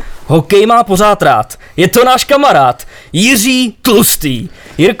mlád, hokej má pořád rád. Je to náš kamarád, Jiří Tlustý.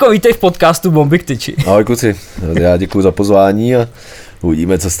 Jirko, vítej v podcastu Bomby k tyči. Ahoj kluci, já děkuji za pozvání a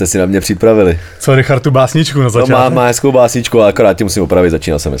uvidíme, co jste si na mě připravili. Co, Richard, tu básničku na začátek? No, má hezkou básničku, ale akorát tě musím opravit,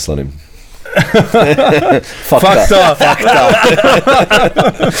 začínal jsem mysleným. Fakta.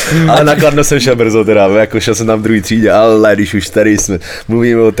 Ale na Kladno jsem šel brzo teda, jako šel jsem tam v druhý třídě, ale když už tady jsme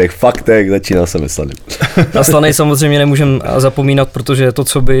mluvíme o těch faktech, začínal jsem mysleným. Na Slanej samozřejmě nemůžem zapomínat, protože je to,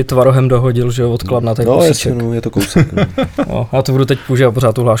 co by Tvarohem dohodil, že od Kladna, tak no, jasně, no, je to kousek. No, já to budu teď používat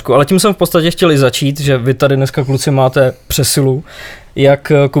pořád tu hlášku, ale tím jsem v podstatě chtěl i začít, že vy tady dneska kluci máte přesilu,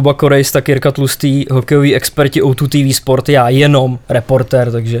 jak Kuba Korejs, tak Jirka Tlustý, hokejoví experti O2 TV Sport, já jenom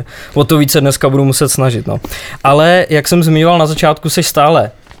reportér, takže o to více dneska budu muset snažit. No. Ale jak jsem zmiňoval na začátku, jsi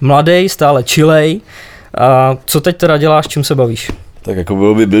stále mladý, stále chilej. A co teď teda děláš, čím se bavíš? Tak jako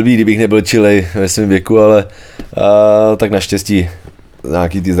bylo by blbý, kdybych nebyl chilej ve svém věku, ale tak naštěstí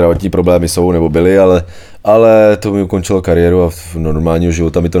nějaký ty zdravotní problémy jsou nebo byly, ale to mi ukončilo kariéru a v normálního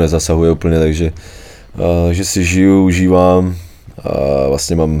života mi to nezasahuje úplně, takže že si žiju, užívám.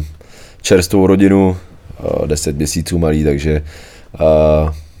 Vlastně mám čerstvou rodinu, 10 měsíců malý, takže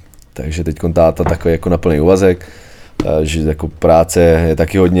takže teď táta takový jako na plný úvazek, že jako práce je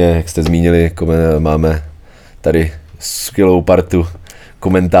taky hodně, jak jste zmínili, máme tady skvělou partu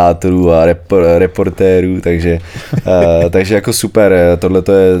komentátorů a reportérů, takže jako super, tohle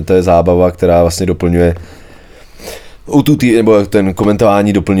to je zábava, která vlastně doplňuje nebo ten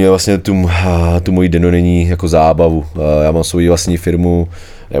komentování doplňuje vlastně tu moji denodenní jako zábavu. Já mám svou vlastní firmu,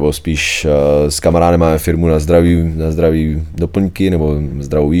 nebo spíš s kamarádem máme firmu na zdraví doplňky nebo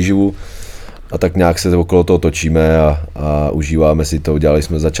zdravou výživu. A tak nějak se okolo toho točíme a užíváme si to.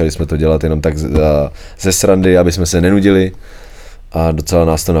 Začali jsme to dělat jenom tak ze srandy, aby jsme se nenudili. A docela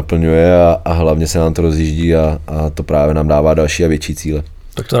nás to naplňuje a hlavně se nám to rozjíždí a to právě nám dává další a větší cíle.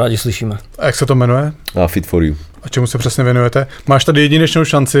 Tak to rádi slyšíme. A jak se to jmenuje? Fit for you. A čemu se přesně věnujete? Máš tady jedinečnou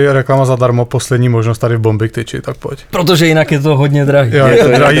šanci, reklama zadarmo, poslední možnost tady v Bomby k tyči, tak pojď. Protože jinak je to hodně drahý. Jo, je to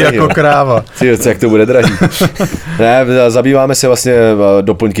drahý jako kráva. Jak to bude drahý? Ne, zabýváme se vlastně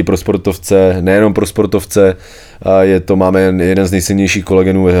doplňky pro sportovce, nejenom pro sportovce, máme jeden z nejsilnějších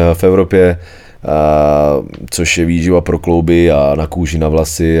kolagenů v Evropě, což je výživa pro klouby a na kůži, na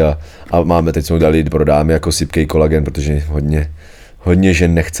vlasy a teď jsme dali pro dámy jako sypkej kolagen, protože hodně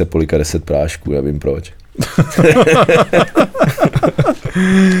žen nechce polika 10 prášků, nevím proč.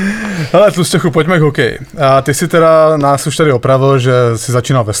 Hele, Tlustěchu, pojďme k hokeji. A ty si teda nás už tady opravil, že jsi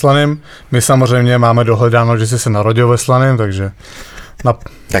začínal ve Slaném. My samozřejmě máme dohledáno, že jsi se narodil ve Slaném, takže...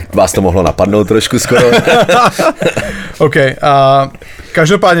 Tak vás to mohlo napadnout trošku skoro. OK, a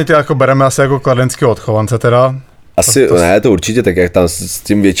každopádně ty jako bereme asi jako kladenského odchovance teda. Asi, ne, to určitě, tak jak tam s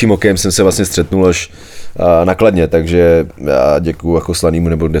tím větším hokejem jsem se vlastně střetnul až na Kladně, takže já děkuju jako Slanýmu,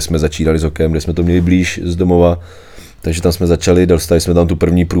 nebo kde jsme začínali s hokejem, kde jsme to měli blíž z domova, takže tam jsme začali, dostali jsme tam tu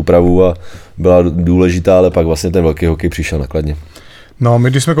první průpravu a byla důležitá, ale pak vlastně ten velký hokej přišel na Kladně. No, my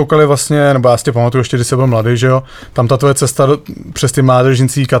když jsme koukali vlastně, nebo já si tě pamatuju ještě, když jsi byl mladý, že jo, tam ta tvoje cesta přes ty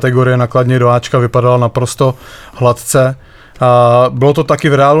mládežnické kategorie na Kladně do Ačka vypadala naprosto hladce. A bylo to taky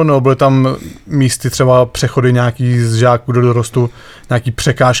v reálu, nebo byly tam místy třeba přechody nějaký z žáků do dorostu, nějaký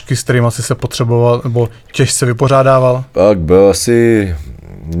překážky, s kterými asi se potřeboval, nebo těžce vypořádával? Tak byl asi,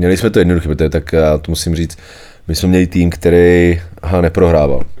 měli jsme to jednoduché, protože tak já to musím říct, my jsme měli tým, který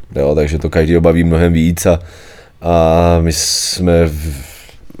neprohrával, jo, takže to každý baví mnohem víc a my jsme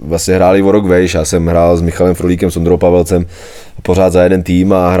vlastně hráli o rok vejš, já jsem hrál s Michalem Frolíkem, s Ondrou Pavelcem pořád za jeden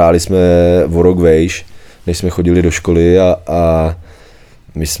tým a hráli jsme o rok vejš, než jsme chodili do školy a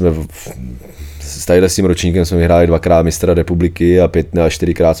my jsme s tím ročníkem jsme vyhráli 2krát mistra republiky a 5 a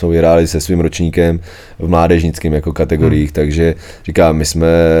 4krát jsme vyhráli se svým ročníkem v mládežnickém jako kategoriích, takže říkám, my jsme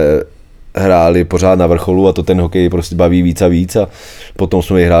hráli pořád na vrcholu a to ten hokej prostě baví víc a víc a potom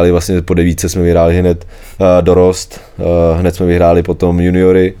jsme vyhráli vlastně po 9 jsme vyhráli hned dorost, hned jsme vyhráli potom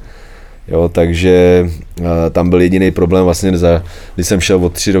juniory, jo, takže tam byl jediný problém vlastně, když jsem šel o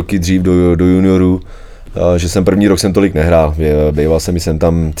 3 roky dřív do juniorů, že jsem první rok jsem tolik nehrál, býval jsem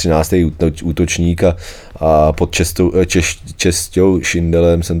tam 13. útočník a pod Čestou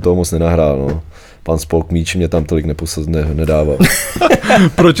Šindelem jsem toho moc nenahrál, no. Pan Spolk Míč mě tam tolik nedával.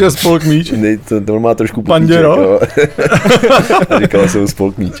 Proč je Spolk Míč? To má trošku Panděro? Říkal jsem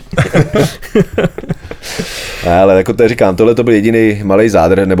Spolk Míč. Ale jako to říkám, tohle to byl jediný malej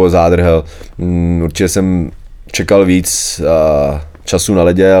zádrhel. Určitě jsem čekal víc času na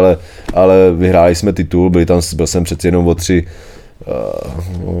ledě, ale vyhráli jsme titul, byl jsem přeci jenom o 3,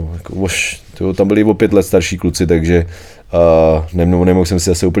 tam byli o 5 let starší kluci, takže nemohl jsem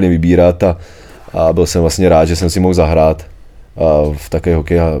si asi úplně vybírat a byl jsem vlastně rád, že jsem si mohl zahrát v také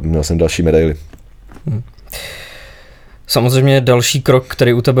hokej a měl jsem další medaily. Samozřejmě další krok,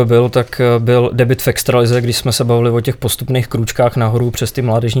 který u tebe byl, tak byl debut v extralize, když jsme se bavili o těch postupných krůčkách nahoru přes ty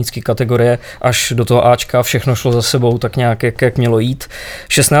mládežnické kategorie až do toho Ačka, všechno šlo za sebou tak nějak, jak mělo jít.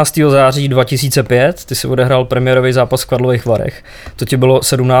 16. září 2005 ty si odehrál premiérový zápas v Karlových Varech, to ti bylo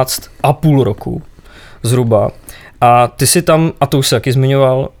 17,5 roku zhruba a ty si tam, a to už se taky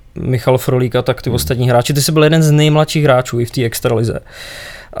zmiňoval, Michal Frolík a tak ty ostatní hráči, ty jsi byl jeden z nejmladších hráčů i v té extralize.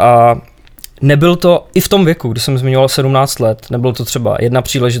 A nebyl to i v tom věku, kdy jsem zmiňoval 17 let, nebyl to třeba jedna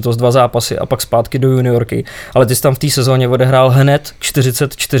příležitost, 2 zápasy a pak zpátky do juniorky, ale ty jsi tam v té sezóně odehrál hned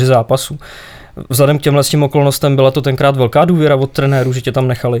 44 zápasů. Vzhledem k těmhle s tím okolnostem byla to tenkrát velká důvěra od trenérů, že tě tam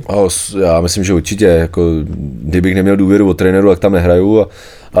nechali? Já myslím, že určitě, jako, kdybych neměl důvěru od trenéru, tak tam nehraju a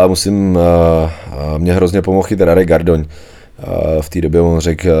mě hrozně pomohl i Radek Gardoň. V té době on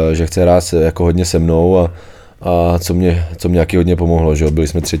řekl, že chce hrát jako hodně se mnou a co mě nějaký hodně pomohlo, že byli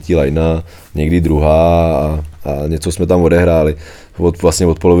jsme 3. lajna, někdy 2. a něco jsme tam odehráli. Vlastně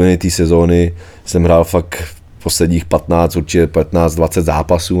od poloviny té sezóny jsem hrál fakt posledních 15-20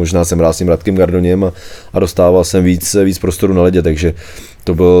 zápasů, možná jsem hrál s tím Radkem Gardoněm a dostával jsem víc prostoru na ledě, takže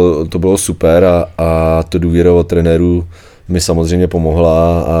to bylo super a to důvěra od trenérů mi samozřejmě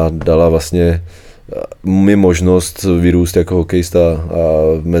pomohla a dala vlastně mi možnost vyrůst jako hokejista a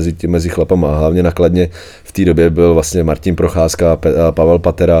mezi chlapama. Hlavně na Kladně v té době byl vlastně Martin Procházka a Pavel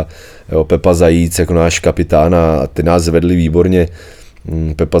Patera, jo, Pepa Zajíc jako náš kapitán a ty nás zvedli výborně.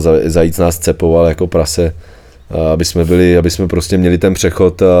 Pepa Zajíc nás cepoval jako prase, aby jsme prostě měli ten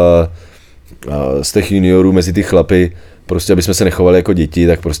přechod z těch juniorů mezi ty chlapy, prostě aby jsme se nechovali jako děti,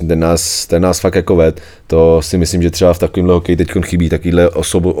 tak prostě ten nás fakt jako ved. To si myslím, že třeba v takovémhle hokeji teď chybí takovýhle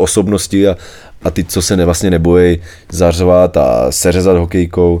osobnosti a ty, co se vlastně nebojí zařvat a seřezat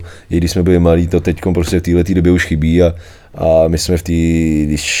hokejkou, i když jsme byli malí, to teď prostě v této době už chybí a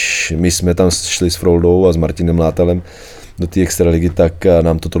když my jsme tam šli s Froldou a s Martinem Látalem do té extraligy, tak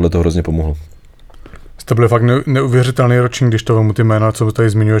nám to tohleto hrozně pomohlo. To byl fakt neuvěřitelný ročník, když to vemu ty jména, co tady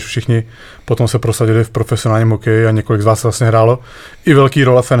zmiňuješ, všichni potom se prosadili v profesionálním hokeji a několik z vás vlastně hrálo i velký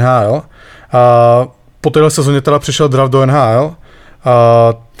role v NHL. A po téhle sezóně teda přišel draft do NHL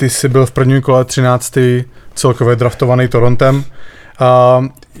a ty jsi byl v prvním kole 13. celkově draftovaný Torontem. A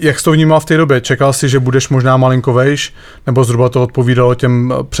jak jsi to vnímal v té době? Čekal jsi, že budeš možná malinko vejš, nebo zhruba to odpovídalo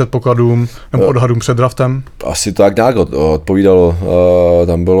těm předpokladům nebo odhadům před draftem? Asi tak nějak odpovídalo.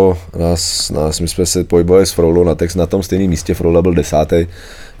 Tam bylo my jsme se pohybovali s Froulou na tom stejném místě. Froula byl 10.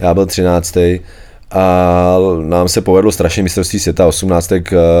 Já byl 13. A nám se povedlo strašně mistrovství světa 18.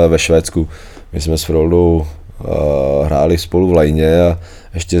 ve Švédsku. My jsme s Froulou hráli spolu v lajně a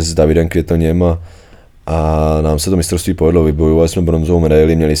ještě s Davidem Květoněm a nám se to mistrovství povedlo, vybojovali jsme bronzovou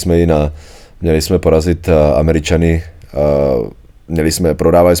medaili, měli jsme porazit Američany,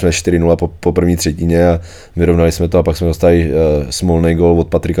 prodávali jsme 4-0 po první třetině a vyrovnali jsme to a pak jsme dostali smolný gól od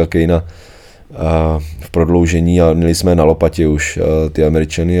Patricka Kanea v prodloužení a měli jsme na lopatě už ty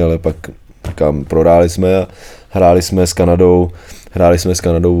Američany, ale pak prohráli jsme a hráli jsme s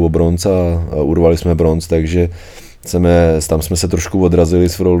Kanadou o bronz a urvali jsme bronz, takže tam jsme se trošku odrazili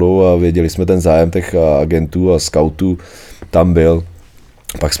s Froldou a věděli jsme ten zájem těch agentů a scoutů tam byl.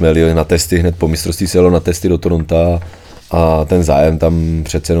 Pak jsme jeli na testy, hned po mistrovství se jelo na testy do Toronto a ten zájem tam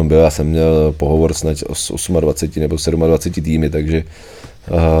přece jenom byl. Já jsem měl pohovor snad s 28 nebo 27 týmy, takže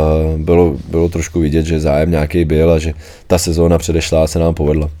bylo trošku vidět, že zájem nějaký byl a že ta sezóna předešlá se nám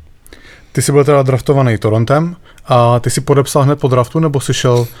povedla. Ty jsi byl teda draftovaný Torontem a ty jsi podepsal hned po draftu, nebo jsi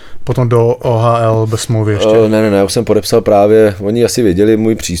šel potom do OHL bez smlouvy ještě? Ne, já už jsem podepsal právě, oni asi věděli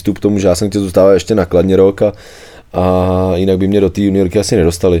můj přístup k tomu, že já jsem chtěl zůstávat ještě na Kladně rok a jinak by mě do té juniorky asi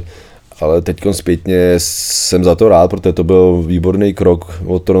nedostali. Ale teď zpětně jsem za to rád, protože to byl výborný krok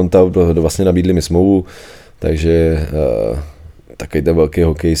od Toronto, vlastně nabídli mi smlouvu, takže takový ten velký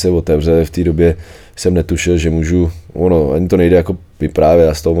hokej se otevře. V té době jsem netušil, že můžu, ani to nejde jako vyprávět,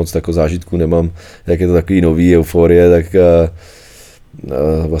 já z toho moc takovou zážitku nemám, jak je to takový nový euforie, tak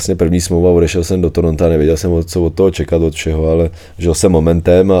vlastně první smlouva, odešel jsem do Toronto, nevěděl jsem, co od toho čekat, od čeho, ale žil jsem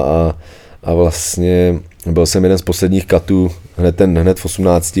momentem a vlastně byl jsem jeden z posledních katů hned v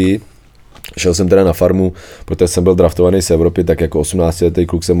 18. Šel jsem teda na farmu, protože jsem byl draftovaný z Evropy, tak jako 18letý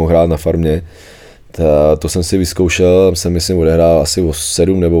kluk jsem mohl hrát na farmě. To jsem si vyzkoušel, jsem myslím odehrál asi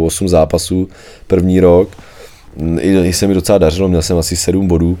 7 nebo 8 zápasů první rok. I se mi docela dařilo, měl jsem asi 7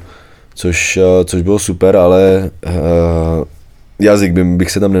 bodů, což bylo super, ale jazyk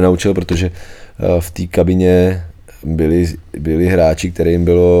bych se tam nenaučil, protože v té kabině byli hráči, kterým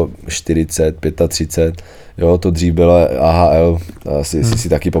bylo 40, 35, jo, to dřív byla AHL, asi si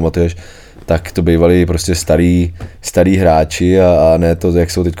taky pamatuješ, tak to bývali prostě starý hráči a ne to,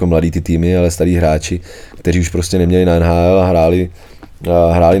 jak jsou teď mladí ty týmy, ale starý hráči, kteří už prostě neměli na NHL a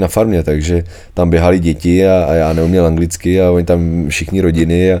hráli na farmě, takže tam běhali děti a já neuměl anglicky a oni tam všichni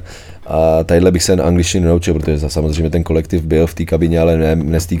rodiny a tadyhle bych se angličtinu naučil, protože samozřejmě ten kolektiv byl v té kabině, ale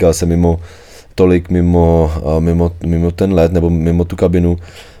nestýkal se mimo ten let nebo mimo tu kabinu.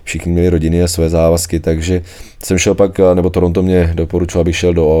 Všichni měli rodiny a své závazky, takže jsem šel pak, nebo Toronto mě doporučoval, abych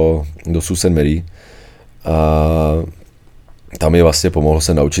šel do Sault Ste. Marie a tam mi vlastně pomohlo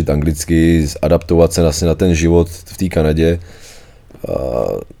se naučit anglicky, adaptovat se na ten život v té Kanadě,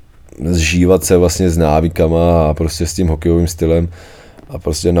 zžívat se vlastně s návykama a prostě s tím hokejovým stylem a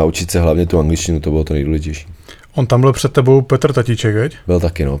prostě naučit se hlavně tu angličtinu, to bylo to nejdůležitější. On tam byl před tebou Petr Tatíček, veď? Byl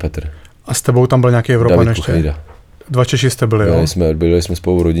taky, Petr. A s tebou tam byl nějaký Evropan ještě? Kucharida. 2 Češi jste byli, jo? Byli jsme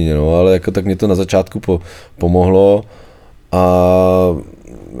spolu v rodině, ale jako tak mě to na začátku pomohlo a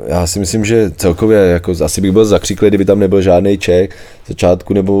já si myslím, že celkově jako asi bych byl zakřiklý, kdyby tam nebyl žádný Čech v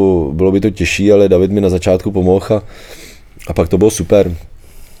začátku, nebo bylo by to těžší, ale David mi na začátku pomohl a pak to bylo super.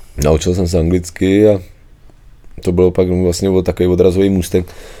 Naučil jsem se anglicky a to bylo pak vlastně takový odrazový můstek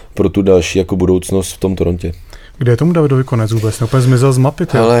pro tu další jako budoucnost v tom Torontě. Kde je tomu Davidovi konec vůbec? Úplně zmizel z mapy.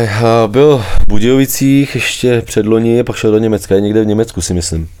 Ale byl v Budějovicích ještě předloni, pak šel do Německa, je někde v Německu si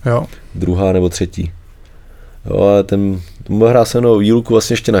myslím. Jo. 2. nebo 3. Jo, ale ten hrál se mnou Jílku,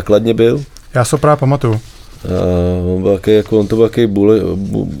 vlastně ještě na Kladně byl. Já se právě pamatuju. On to byl takový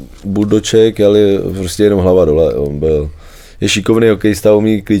buldoček, ale prostě jenom hlava dole. Je šikovný hokejista,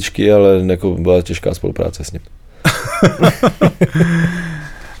 umí klíčky, ale jako byla těžká spolupráce s ním.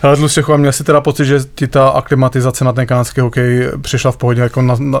 Hele, Tlustěchu, a měl jsi teda pocit, že ti ta aklimatizace na ten kanadský hokej přišla v pohodě,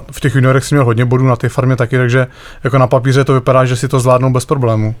 jako v těch juniorech jsi měl hodně bodů, na té farmě taky, takže jako na papíře to vypadá, že si to zvládnul bez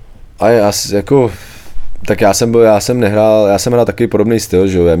problémů. A já jsem hrál takový podobný styl,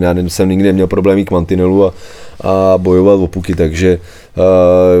 že jo, já jsem nikdy neměl problémy k mantinelu a bojoval o puky, takže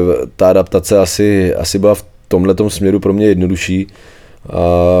ta adaptace asi byla v tomhletom směru pro mě jednodušší.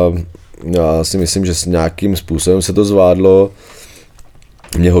 Já si myslím, že s nějakým způsobem se to zvládlo.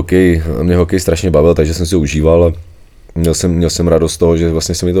 Mě hokej strašně bavil, takže jsem si ho užíval a měl jsem radost z toho, že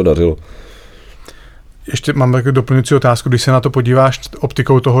vlastně se mi to dařilo. Ještě mám takovou doplňující otázku, když se na to podíváš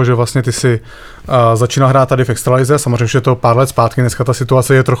optikou toho, že vlastně ty si začínal hrát tady v extralize, samozřejmě, že je to pár let zpátky, dneska ta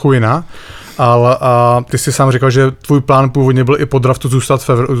situace je trochu jiná, ale ty si sám říkal, že tvůj plán původně byl i po draftu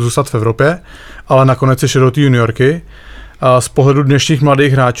zůstat v Evropě, ale nakonec si šel do té juniorky. Z pohledu dnešních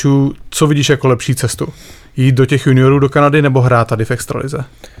mladých hráčů, co vidíš jako lepší cestu? Jít do těch juniorů do Kanady nebo hrát tady v extralize?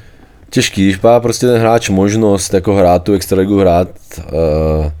 Těžký, když má prostě ten hráč možnost jako hrát tu extraligu, hrát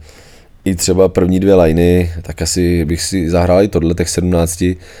i třeba první 2 liny, tak asi bych si zahrál i tohle těch 17,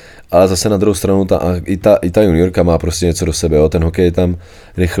 ale zase na druhou stranu i ta juniorka má prostě něco do sebe, jo. Ten hokej je tam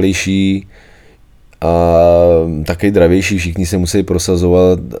rychlejší a taky dravější, všichni se musí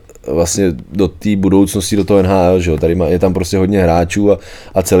prosazovat vlastně do té budoucnosti, do toho NHL, že jo. Tady je tam prostě hodně hráčů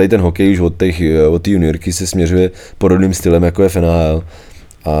a celý ten hokej už od té juniorky se směřuje podobným stylem, jako je v NHL.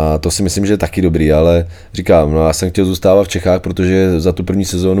 A to si myslím, že je taky dobrý, ale říkám, já jsem chtěl zůstávat v Čechách, protože za tu první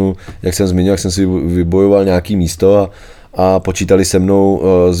sezónu, jak jsem zmínil, jak jsem si vybojoval nějaký místo a počítali se mnou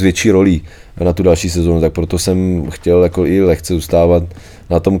s větší rolí na tu další sezónu, tak proto jsem chtěl jako i lehce zůstávat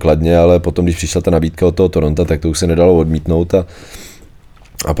na tom Kladně, ale potom, když přišla ta nabídka od toho Toronto, tak to už se nedalo odmítnout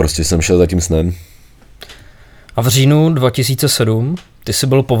a prostě jsem šel za tím snem. A v říjnu 2007 ty jsi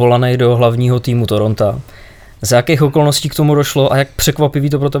byl povolaný do hlavního týmu Toronto. Z jakých okolností k tomu došlo a jak překvapivý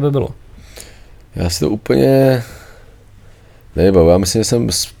to pro tebe bylo? Já si to úplně nebavu. Já myslím, že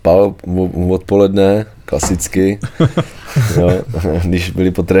jsem spal odpoledne, klasicky, jo, když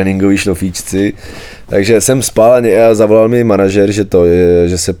byli po tréninkové šlofíčci. Takže jsem spal a zavolal mi manažer,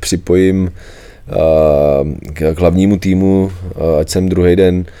 že se připojím k hlavnímu týmu, ať jsem druhý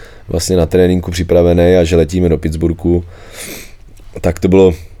den vlastně na tréninku připravený a že letíme do Pittsburghu. Tak to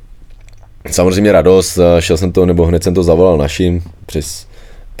bylo samozřejmě radost, šel jsem to, nebo hned jsem to zavolal našim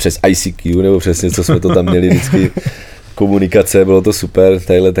přes ICQ, nebo přesně, co jsme to tam měli vždycky, komunikace, bylo to super,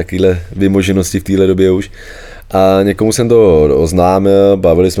 takovéhle vymoženosti v téhle době už. A někomu jsem to oznámil,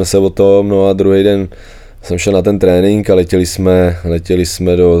 bavili jsme se o tom, no a druhý den jsem šel na ten trénink a letěli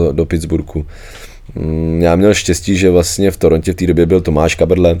jsme do Pittsburghu. Já měl štěstí, že vlastně v Torontě v té době byl Tomáš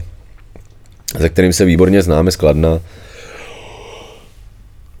Kaberle, se kterým se výborně známe z Kladna.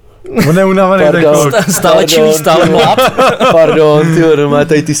 On je unavený. Stále čilí, stále mlad. Pardon, normálně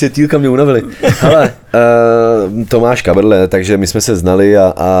tady ty světýlka mě unavily. Hele, Tomáš Kaberle, takže my jsme se znali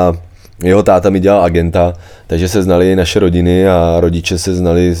a jeho táta mi dělal agenta, takže se znali naše rodiny a rodiče se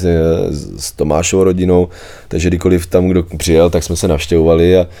znali s Tomášovou rodinou, takže kdykoliv tam kdo přijel, tak jsme se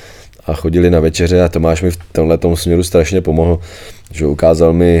navštěvovali a chodili na večeře a Tomáš mi v tomhletom směru strašně pomohl, že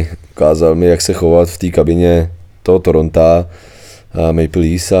ukázal mi, jak se chovat v té kabině toho Toronto, Maple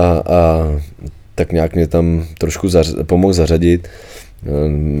Leafs a tak nějak mě tam trošku pomohl zařadit.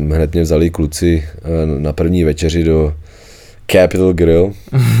 Hned mě vzali kluci na první večeři do Capitol Grill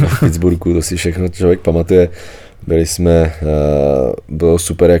v Pittsburghu, to si všechno člověk pamatuje. Bylo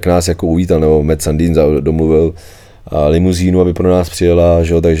super, jak nás jako uvítal, nebo Matt Sundin domluvil limuzínu, aby pro nás přijela,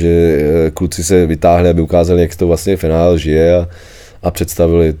 že? Takže kluci se vytáhli, aby ukázali, jak to vlastně v NHL žije a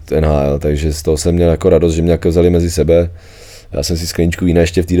představili NHL, takže z toho jsem měl jako radost, že mě jako vzali mezi sebe. Já jsem si skleničku vína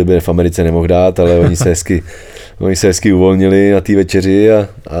ještě v té době v Americe nemohl dát, ale oni se hezky uvolnili na té večeři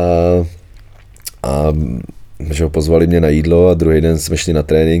a že pozvali mě na jídlo a druhý den jsme šli na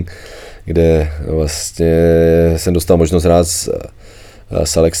trénink, kde vlastně jsem dostal možnost hrát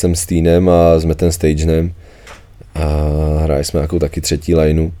s Alexem Steenem a s Mattem Stagenem a hráli jsme nějakou taky třetí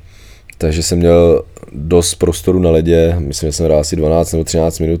lineu. Takže jsem měl dost prostoru na ledě, myslím, že jsem hrál asi 12 nebo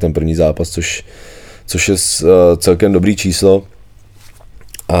 13 minut ten první zápas, což je celkem dobrý číslo.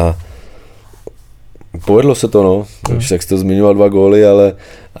 A povedlo se to, no. Už jak jsi to zmiňoval 2 góly, ale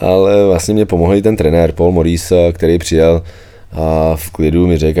vlastně mě pomohl i ten trenér Paul Maurice, který přijel a v klidu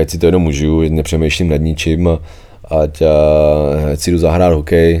mi řekl, ať si to jenom můžu, nepřemýšlím nad ničím a ať si jdu zahrát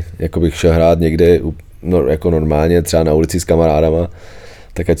hokej, jako bych šel hrát někde jako normálně, třeba na ulici s kamarádama,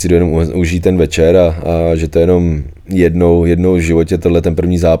 tak ať si jdu jenom užít ten večer a že to je jenom jednou v životě tohle ten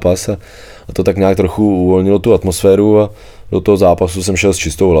první zápas a to tak nějak trochu uvolnilo tu atmosféru a do toho zápasu jsem šel s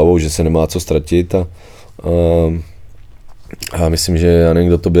čistou hlavou, že se nemá co ztratit a myslím, že já nevím,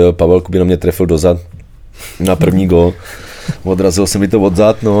 kdo to byl, Pavel Kubina mě trefil dozad na první gól. Odrazil se mi to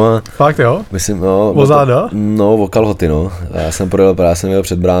odzad, no a... Fakt jo? Myslím, no... Ozáda? No, o kalhoty, no. Já jsem jel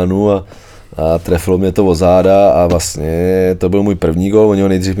před bránu a trefilo mě to ozáda a vlastně to byl můj první gól, oni ho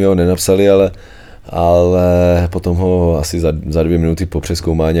nejdřív mi ho nenapsali, ale potom ho asi za 2 minuty po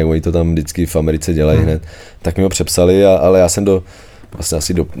přezkoumání, jak oni to tam vždycky v Americe dělají hned, tak mi ho přepsali, ale já jsem vlastně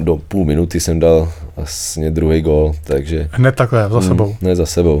asi do půl minuty jsem dal vlastně druhý gól, takže... Hned takhle, za sebou. Hned za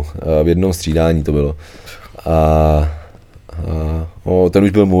sebou, v jednom střídání to bylo. Ten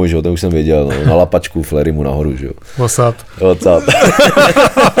už byl můj, že jo, ten už jsem věděl, no, na lapačku, flery mu nahoru, že jo. WhatsApp.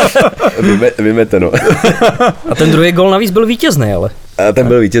 Vymeteno. A ten druhý gól navíc byl vítězný, ale. A ten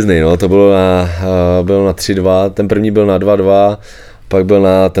byl vítězný, no, to bylo na 3-2, ten první byl na 2-2, pak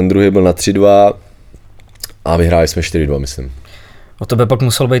ten druhý byl na 3-2 a vyhráli jsme 4-2, myslím. O tebe pak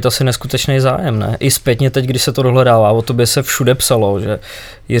musel být asi neskutečný zájem, ne? I zpětně teď, když se to dohledává, o tobě se všude psalo, že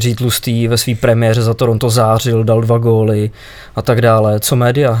Jiří Tlustý ve své premiéře za Toronto zářil, dal 2 góly a tak dále. Co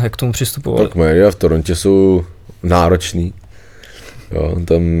média, jak k tomu přistupovali? Tak média v Torontě jsou náročný. Jo,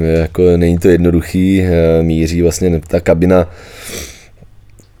 tam jako není to jednoduchý, míří vlastně ta kabina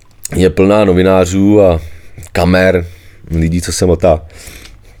je plná novinářů a kamer, lidí, co se motá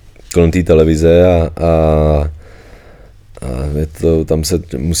kolem té televize a tam se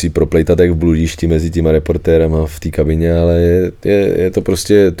musí proplejtat jak v bludišti mezi těma reportérama v té kabině, ale je to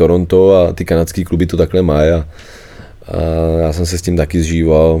prostě Toronto a ty kanadský kluby to takhle mají a já jsem se s tím taky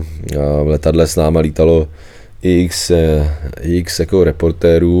zžíval. V letadle s náma lítalo x jako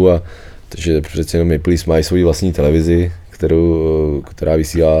reportérů a takže přece jenom Maple Leafs mají svoji vlastní televizi, která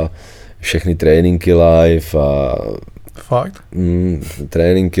vysílá všechny tréninky live a fakt?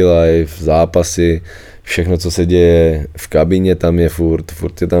 Tréninky live, zápasy, všechno, co se děje v kabině, tam je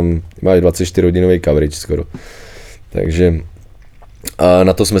furt je tam, máš 24-hodinový coverage skoro. Takže a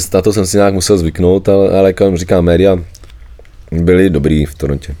na to jsem si nějak musel zvyknout, ale jak říkám, média byli dobrý v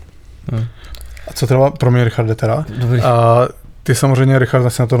Torontě. A co třeba pro mě, Richarde, teda? A ty samozřejmě, Richard,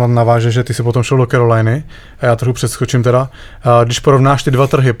 asi na to naváže, že ty si potom šel do Caroliny a já trochu přeskočím teda. A když porovnáš ty 2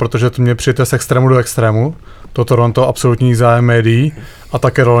 trhy, protože to mě přijde z extrému do extrému, to Toronto absolutní zájem médií a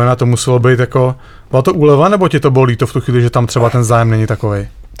ta Carolina, to muselo být jako, byla to úleva, nebo ti to bolí to v tu chvíli, že tam třeba ten zájem není takovej?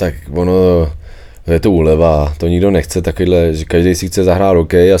 Tak je to úleva, to nikdo nechce takovýhle, že každý si chce zahrát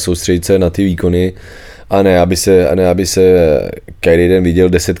hokej a soustředit se na ty výkony a ne, aby se každý den viděl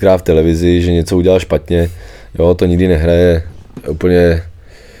 10krát v televizi, že něco udělal špatně, jo, to nikdy nehraje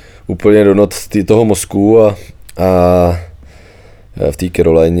úplně do not toho mozku a v té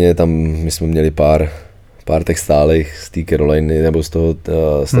Carolině tam my jsme měli pár těch stálých z té Caroliny nebo z toho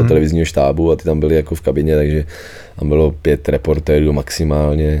televizního štábu a ty tam byli jako v kabině, takže tam bylo 5 reportérů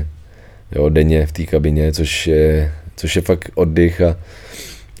maximálně, jo, denně v té kabině, což je fakt oddych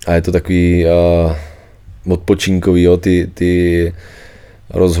a je to takový odpočinkový, jo, ty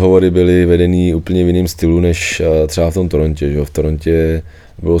rozhovory byly vedený úplně v jiném stylu než třeba v tom Torontě, že jo, v Torontě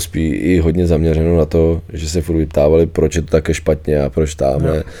bylo spíš i hodně zaměřeno na to, že se furt vyptávali, proč je to také špatně a proč tam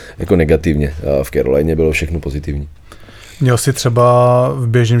jako negativně. A v Carolině bylo všechno pozitivní. Měl jsi třeba v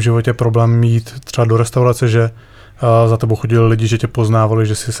běžném životě problém jít třeba do restaurace, že za tebou chodili lidi, že tě poznávali,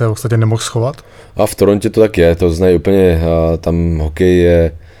 že jsi se v podstatě nemohl schovat? A v Torontě to tak je, to znají úplně, tam hokej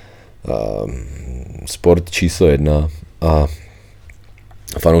je sport číslo 1 a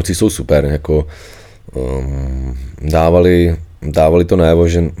fanoušci jsou super, jako dávali to najevo,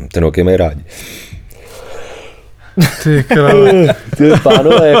 že ten hokej mají rádi. Ty krále. Ty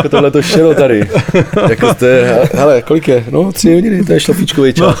pánové, jako tohle to šelo tady. Jako hele, kolik je? No 3 hodiny, to je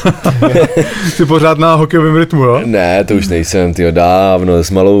šlofíčkový čas. Jsi pořád na hokejovém rytmu, jo? Ne, to už nejsem, tyjo, dávno,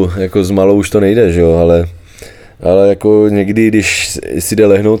 s malou už to nejde, že jo, ale jako někdy, když si jde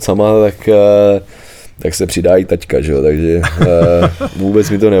lehnout sama, tak se přidá i taťka, že jo, takže vůbec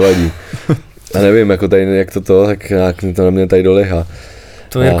mi to nevadí. A nevím, jako tady, jak tak nějak to na mě tady dolehá.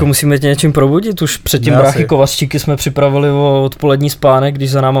 To jako musíme tě něčím probudit, už předtím bráchy Kovačíky jsme připravili o odpolední spánek,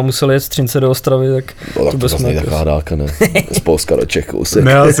 když za náma museli jet z Třince do Ostravy, tak no, to by jsme taková dálka, ne? Z Polska do Čech kousek.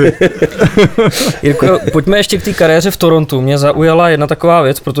 Ne, asi. Jirko, pojďme ještě k té kariéře v Torontu. Mě zaujala jedna taková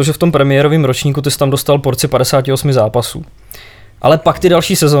věc, protože v tom premiérovém ročníku ty jsi tam dostal porci 58 zápasů. Ale pak ty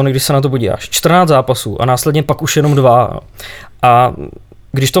další sezóny, když se na to podíváš, 14 zápasů a následně pak už jenom 2. A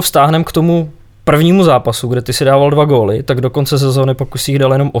když to vztáhneme k tomu prvnímu zápasu, kde ty si dával 2 góly, tak do konce sezóny pak už si jich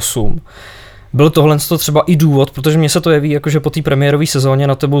dal jenom 8. Byl tohle třeba i důvod, protože mně se to jeví, jakože po té premiérové sezóně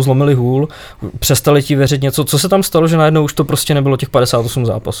na tebou zlomili hůl, přestali ti věřit něco. Co se tam stalo, že najednou už to prostě nebylo těch 58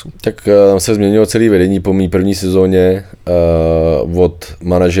 zápasů? Tak tam se změnilo celé vedení po mý první sezóně od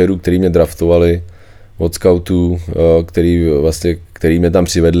manažerů, který mě draftovali, od scoutů, který mě tam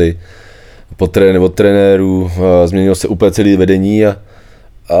přivedli, od trenérů, změnilo se úplně celé vedení a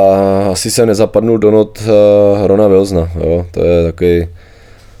asi jsem nezapadnul do not Rona Wilsona, jo, to je takový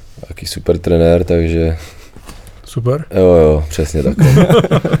super trenér, takže... Super. Jo, přesně tak.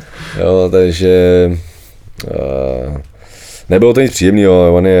 Jo, takže... nebylo to nic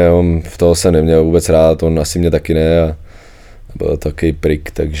příjemného, on v toho se neměl vůbec rád, on asi mě taky ne a byl takový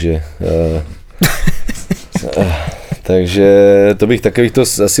prik, takže... takže to bych takových to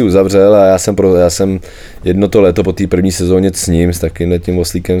asi uzavřel a já jsem jedno to léto po té první sezóně s ním, s takýmhle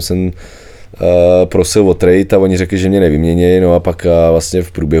oslíkem jsem prosil o trade a oni řekli, že mě nevyměnějí, no a pak vlastně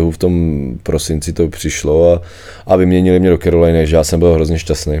v průběhu v tom prosinci to přišlo a vyměnili mě do Caroliny, že já jsem byl hrozně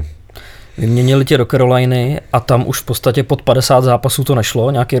šťastný. Vyměnili tě do Caroliny a tam už v podstatě pod 50 zápasů to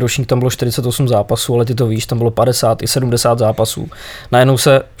nešlo, nějaký ročník tam bylo 48 zápasů, ale ty to víš, tam bylo 50 i 70 zápasů. Najednou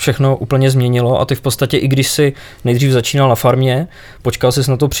se všechno úplně změnilo a ty v podstatě, i když si nejdřív začínal na farmě, počkal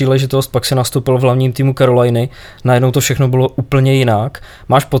jsi na tu příležitost, pak si nastoupil v hlavním týmu Caroliny, najednou to všechno bylo úplně jinak.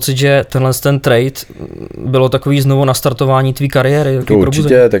 Máš pocit, že ten trade bylo takový znovu nastartování tvý kariéry? To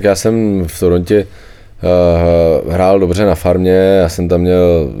určitě, tak já jsem v Torontě hrál dobře na farmě, já jsem tam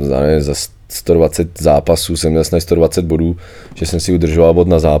měl za 120 zápasů, jsem měl snad 120 bodů, že jsem si udržoval bod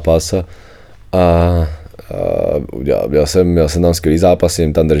na zápas a měl jsem tam skvělý zápas,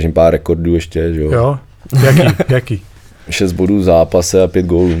 jim tam držím pár rekordů ještě, že jo. Jo? Jaký? 6 bodů v zápase a 5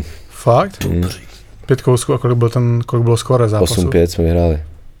 gólů. Fakt? 5 kousků a kolik bylo skóre zápasu? 8-5 jsme vyhráli.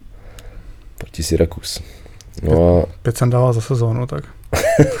 Proti Syracuse. No 5 jsem dával za sezónu, tak.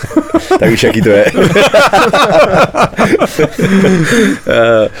 Tak už jaký to je.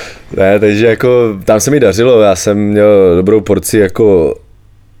 Ne, takže jako tam se mi dařilo, já jsem měl dobrou porci jako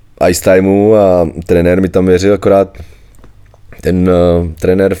ice timeu a trenér mi tam věřil, akorát ten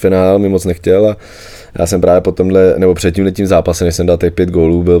trenér Fenhal mi moc nechtěl a já jsem právě po tomhle, nebo před tímhletím zápasem, než jsem dal těch 5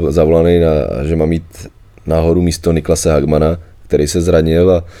 gólů, byl zavolaný, že mám jít nahoru místo Niklase Hagmana, který se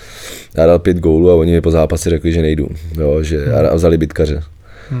zranil a já dal 5 gólů a oni mi po zápase řekli, že nejdu, jo, a vzali bitkaře.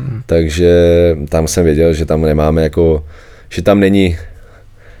 Takže tam jsem věděl, že tam nemáme jako, že tam není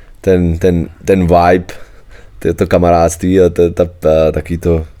ten vibe, to kamarádství a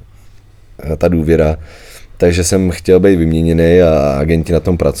ta důvěra. Takže jsem chtěl být vyměněný a agenti na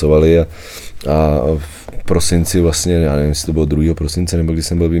tom pracovali a v prosinci vlastně, já nevím, jestli to bylo 2. prosince nebo kdy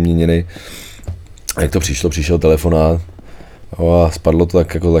jsem byl vyměněný. A jak to přišel telefonát a spadlo to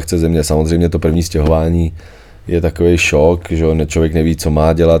tak jako lehce ze mě. Samozřejmě to první stěhování je takový šok, že člověk neví, co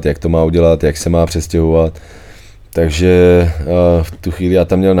má dělat, jak to má udělat, jak se má přestěhovat. Takže v tu chvíli já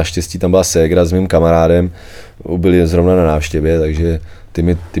tam měl naštěstí, tam byla ségra s mým kamarádem, byli zrovna na návštěvě, takže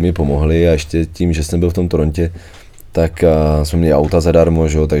ty mi pomohli a ještě tím, že jsem byl v tom Torontě, tak jsme měli auta zadarmo,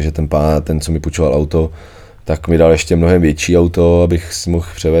 že? Takže ten, co mi půjčoval auto, tak mi dal ještě mnohem větší auto, abych si mohl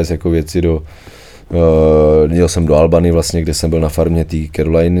převést jako věci jel jsem do Albany vlastně, kde jsem byl na farmě té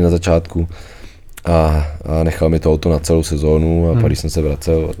Caroliny na začátku a nechal mi to auto na celou sezónu a pak když jsem se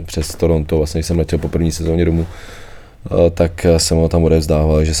vracel přes Toronto, vlastně když jsem letěl po první sezóně domů, tak jsem ho tam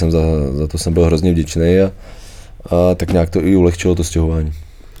odevzdával, že jsem za to jsem byl hrozně vděčný a tak nějak to i ulehčilo to stěhování.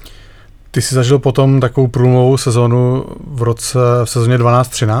 Ty jsi zažil potom takovou průlomovou sezónu v sezóně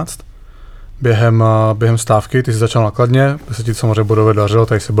 12-13 během stávky, ty jsi začal na Kladně, se ti samozřejmě bodově dařilo,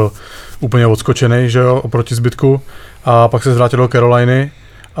 tady jsi byl úplně odskočený, že jo, oproti zbytku a pak se vrátil do Caroliny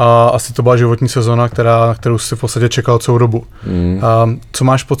a asi to byla životní sezóna, kterou jsi v podstatě čekal celou dobu. A co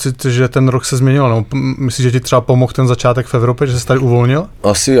máš pocit, že ten rok se změnil? No, myslíš, že ti třeba pomohl ten začátek v Evropě, že se tady uvolnil?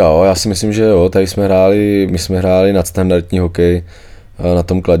 Asi jo, já si myslím, že jo, tady my jsme hráli nadstandardní hokej na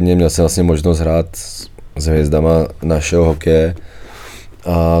tom Kladně, měl jsem vlastně možnost hrát s hvězdama našeho hokeje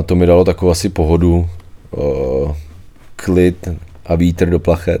a to mi dalo takovou asi pohodu, klid a vítr do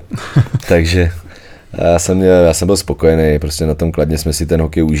plachet, takže já jsem byl spokojený, prostě na tom Kladně jsme si ten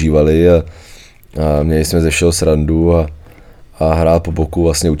hokej užívali a měli jsme ze všeho srandu a a hrál po boku,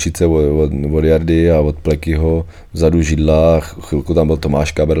 vlastně učit se od Jardy a od Plekyho, vzadu Židla, chvilku tam byl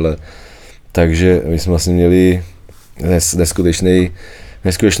Tomáš Kaberle. Takže my jsme vlastně měli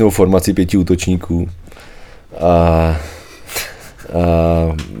neskutečnou formaci 5 útočníků. A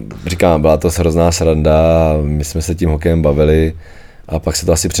říkám, byla to hrozná sranda, my jsme se tím hokejem bavili a pak se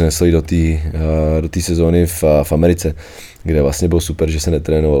to asi přeneslo i do té sezóny v Americe, kde vlastně bylo super, že se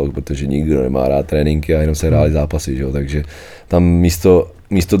netrénoval, protože nikdo nemá rád tréninky a jenom se hráli zápasy, že jo? Takže tam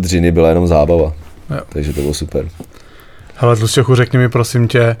místo dřiny byla jenom zábava, takže to bylo super. Hele, Tlustěchu, řekni mi prosím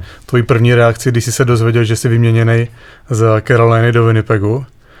tě tvoji první reakci, když jsi se dozvěděl, že jsi vyměněný z Caroliny do Winnipegu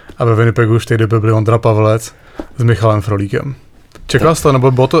a ve Winnipegu už v té době byl Ondra Pavlec s Michalem Frolíkem. Čekal jsi to,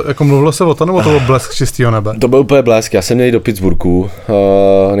 nebo bylo to, jako mluvilo se o to, nebo to byl blesk čistýho nebe? To byl úplně blesk, já jsem měl jít do Pittsburghu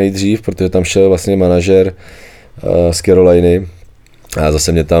nejdřív, protože tam šel vlastně manažer z Caroliny a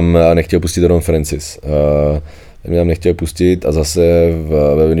zase mě tam nechtěl pustit Ron Francis. Mě tam nechtěl pustit a zase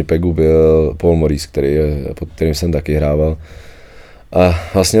ve Winnipegu byl Paul Maurice, pod kterým jsem taky hrával. A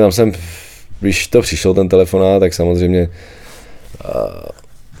vlastně tam jsem, když to přišel ten telefonát, tak samozřejmě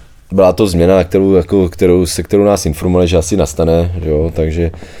byla to změna, kterou nás informovali, že asi nastane, jo,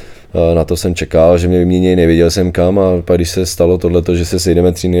 takže na to jsem čekal, že mě vymění, nevěděl jsem kam a pak když se stalo tohleto, že se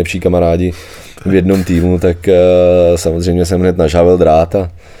sejdeme 3 nejlepší kamarádi v jednom týmu, tak samozřejmě jsem hned nažável drát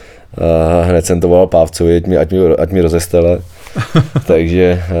a hned jsem to volal Pávcovi, ať mi rozestele.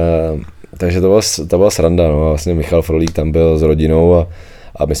 takže to byla sranda, no. Vlastně Michal Frolík tam byl s rodinou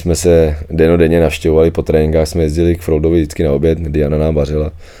a my jsme se dennodenně navštěvovali po tréninkách, jsme jezdili k Froudovi vždycky na oběd, Diana nám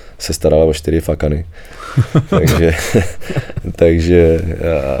vařila, se starala o 4 fakany. takže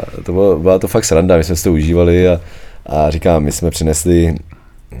byla to fakt sranda, my jsme si to užívali a říkám, my jsme přinesli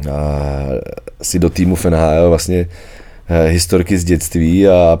si do týmu NHL vlastně historky z dětství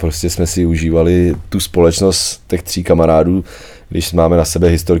a prostě jsme si užívali tu společnost těch 3 kamarádů, když máme na sebe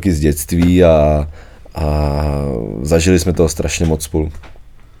historky z dětství a zažili jsme toho strašně moc spolu.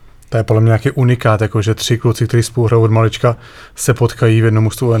 To je podle mě nějaký unikát, jako že 3 kluci, kteří spolu hrajou od malička, se potkají v jednom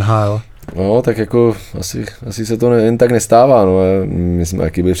mužstvu NHL. No, tak jako asi se to jen tak nestává, no, my jsme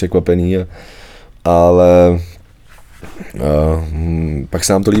taky byli překvapení, ale pak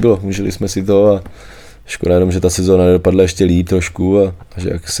se nám to líbilo, užili jsme si to a škoda jenom, že ta sezóna nedopadla ještě líp trošku a že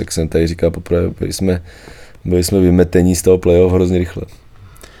jak jsem tady říkal poprvé, byli jsme vymetení z toho playoff hrozně rychle.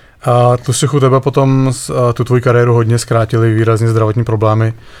 A Tlustěchu, tebe potom tu tvoji kariéru hodně zkrátili výrazně zdravotní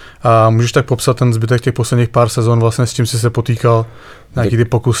problémy. A můžeš tak popsat ten zbytek těch posledních pár sezon, vlastně s čím jsi se potýkal, nějaký ty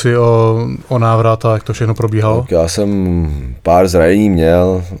pokusy o návrat a jak to všechno probíhalo? Tak já jsem pár zranění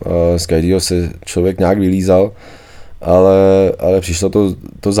měl, z každého se člověk nějak vylízal, ale přišlo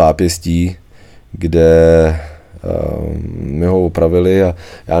to zápěstí, kde mi ho opravili a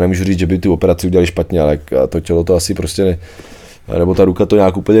já nemůžu říct, že by tu operaci udělali špatně, ale to tělo to asi prostě nebo ta ruka to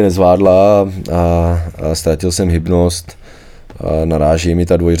nějak úplně nezvládla a ztratil jsem hybnost. Naráží mi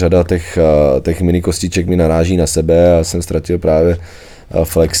ta dvojřada těch mini kostiček mi naráží na sebe a jsem ztratil právě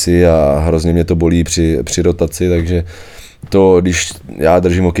flexi a hrozně mě to bolí při rotaci, takže to, když já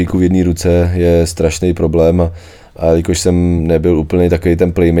držím hokejku v jedné ruce, je strašný problém a jakož jsem nebyl úplně takový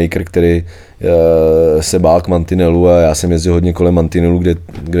ten playmaker, který se bál k mantinelu a já jsem jezdil hodně kolem mantinelu,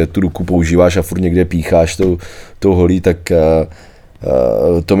 kde tu ruku používáš a furt někde pícháš tou holí, tak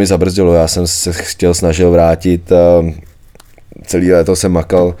to mi zabrzdilo, já jsem se snažil vrátit. Celý léto jsem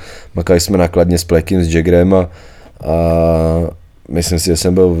makali jsme nakladně s Plekym, s Jaggerem a myslím si, že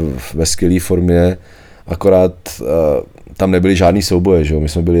jsem byl ve skvělé formě, akorát tam nebyly žádný souboje, že? My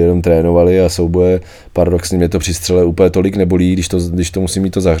jsme byli jenom trénovali a souboje, paradoxně mě to při střele úplně tolik nebolí, když to musím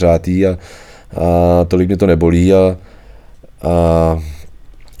mít to zahřátý a tolik mě to nebolí a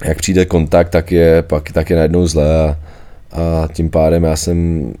jak přijde kontakt, tak je najednou zlé a tím pádem já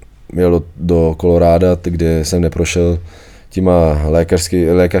jsem měl do Koloráda, kde jsem neprošel těma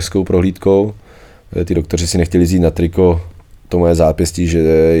lékařskou prohlídkou. Ty doktoři si nechtěli vzít na triko to moje zápěstí,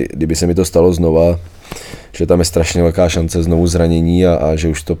 že kdyby se mi to stalo znova, že tam je strašně velká šance znovu zranění a že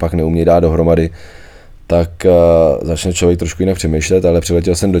už to pak neumějí dát dohromady, tak začne člověk trošku jinak přemýšlet, ale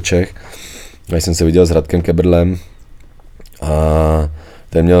přiletěl jsem do Čech, a jsem se viděl s Radkem Keberlem a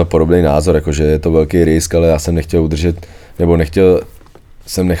ten měl podobný názor, jakože je to velký risk, ale já jsem nechtěl udržet, nebo nechtěl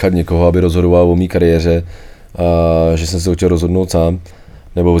jsem nechat někoho, aby rozhodoval o mý kariéře, a že jsem se chtěl rozhodnout sám,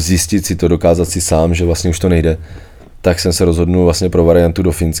 nebo zjistit si to, dokázat si sám, že vlastně už to nejde. Tak jsem se rozhodnul vlastně pro variantu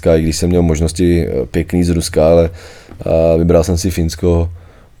do Finska, i když jsem měl možnosti pěkný z Ruska, ale vybral jsem si Finsko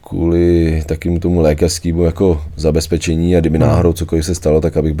kvůli takému tomu lékařskému jako zabezpečení a kdyby náhodou cokoliv se stalo,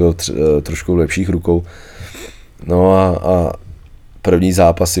 tak abych byl trošku v lepších rukou. No a první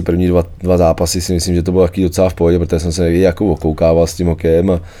dva zápasy si myslím, že to bylo taky docela v pohodě, protože jsem se jako okoukával s tím hokejem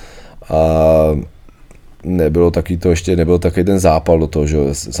a nebylo taky ten zápal do toho, že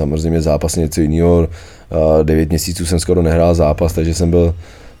samozřejmě zápas něco jiného, 9 měsíců jsem skoro nehrál zápas, takže jsem byl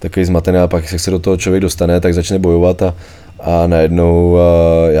takový zmatený, a pak jak se do toho člověk dostane, tak začne bojovat a najednou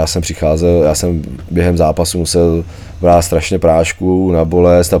já jsem během zápasu musel brát strašně prášku na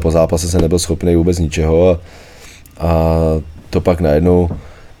bolest a po zápase jsem nebyl schopný vůbec ničeho a to pak najednou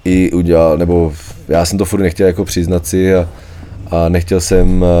i udělal, nebo já jsem to furt nechtěl jako přiznat si a nechtěl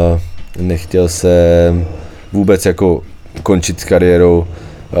jsem vůbec jako končit s kariérou,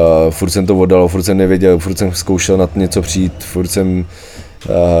 furt jsem to oddal, furt jsem nevěděl, furt jsem zkoušel na něco přijít, furt jsem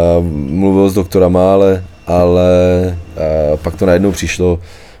mluvil s doktorama, ale pak to najednou přišlo,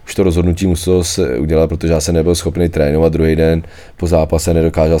 už to rozhodnutí muselo se udělat, protože já jsem nebyl schopný trénovat druhý den po zápase,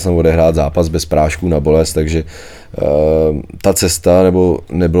 nedokázal jsem odehrát zápas bez prášků na bolest, takže ta cesta, nebo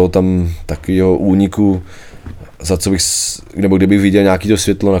nebylo tam takového úniku, nebo kdybych viděl nějaký to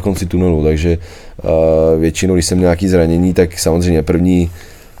světlo na konci tunelu, takže většinou, když jsem měl nějaké zranění, tak samozřejmě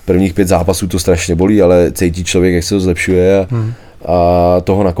prvních 5 zápasů to strašně bolí, ale cítí člověk, jak se to zlepšuje a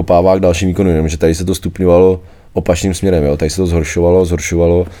toho nakopává k dalším výkonu, jenomže tady se to stupňovalo opačným směrem, jo? Tady se to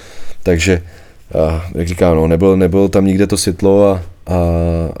zhoršovalo, takže jak říkám, no, nebylo tam nikde to světlo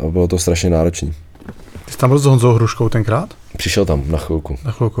a bylo to strašně náročné. Ty jsi tam byl s Honzou Hruškou tenkrát? Přišel tam na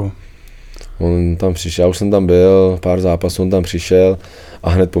chvilku. On tam přišel, já už jsem tam byl, pár zápasů on tam přišel a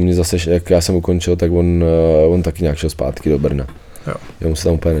hned po mně zase, jak já jsem ukončil, tak on taky nějak šel zpátky do Brna. Jo. Jemu se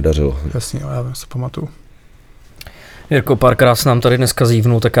tam úplně nedařilo. Jasně, já si pamatuju. Jirko, párkrát se nám tady dneska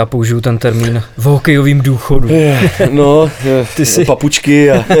zívnul, tak já použiju ten termín v hokejovým důchodu. No,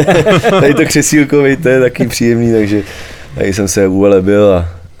 papučky a tady to křesílko, to je taky příjemný, takže tady jsem se uvelebil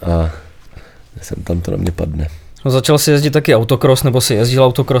a jsem tam to na mě padne. No, začal si jezdit taky autokros, nebo si jezdil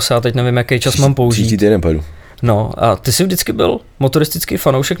autokros a teď nevím, jaký čas mám použít. Příští týden pojedu. No a ty jsi vždycky byl motoristický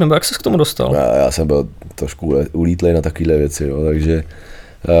fanoušek, nebo jak ses k tomu dostal? Já jsem byl trošku ulítlej na takovéhle věci, no, takže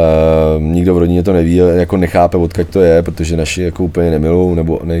nikdo v rodině to neví, jako nechápe, odkud to je, protože naši jako úplně nemilou,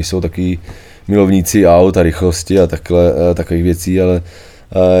 nebo nejsou taky milovníci aut a rychlosti a takových věcí, ale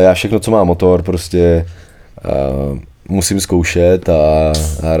já všechno, co má motor, prostě musím zkoušet a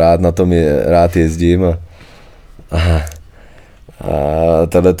rád na tom rád jezdím a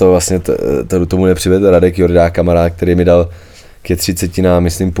tohle to vlastně tomu nepřivedl Radek Jordák, kamarád, který mi dal ke 30,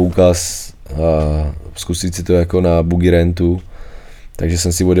 myslím, poukaz zkusit si to jako na buggy rentu. Takže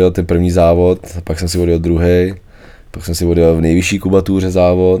jsem si odjel ten první závod, pak jsem si odjel druhý, pak jsem si odjel v nejvyšší kubatuře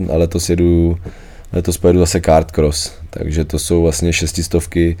závod a letos pojedu zase kart cross. Takže to jsou vlastně 600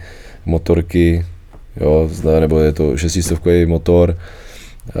 motorky, jo, nebo je to 600 motor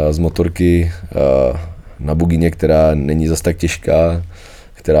z motorky na bugině, která není zas tak těžká,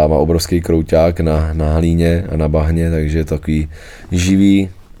 která má obrovský krouťák na hlíně a na bahně, takže je to takový živý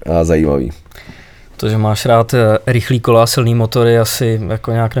a zajímavý. To, že máš rád rychlý kola a silný motory, asi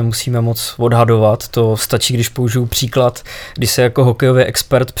jako nějak nemusíme moc odhadovat. To stačí, když použiju příklad, když se jako hokejový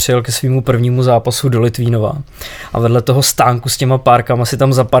expert přijel ke svému prvnímu zápasu do Litvínova a vedle toho stánku s těma párkama si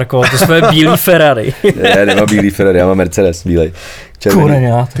tam zaparkoval to své bílý Ferrari. Ne, nemám bílý Ferrari, já mám Mercedes bílej.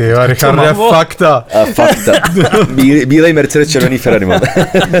 Kurňa. Ty jo, Richarde, fakta. Fakta. Bílej Mercedes, červený Ferrari mám.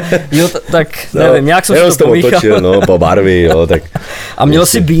 Jo, tak nevím, nějak jsem si to pomíchal. Otočil, no, po barvy, jo, tak. A měl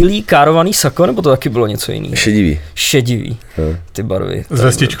jsi bílý károvaný sako, nebo to taky bylo něco jiného? Šedivý. Ty barvy. S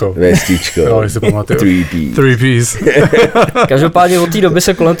vestičkou. Jo, si pamatuju. Three piece. Každopádně od té doby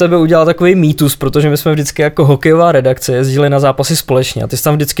se kolem tebe udělal takový mýtus, protože my jsme vždycky jako hokejová redakce jezdili na zápasy společně a ty jsi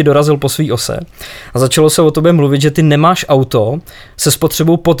tam vždycky dorazil po svý ose. A začalo se o tobě mluvit, že ty nemáš auto se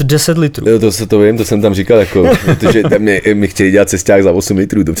spotřebou pod 10 litrů. Jo, to vím, to jsem tam říkal, jako, protože tam mi chtěli dělat cesták za 8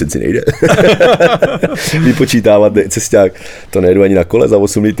 litrů, to přeci nejde. Vypočítávat cesták, to nejdu ani na kole za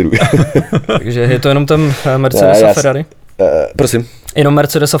 8 litrů. Takže je to jenom ten Mercedes a Ferrari? Prosím. Jenom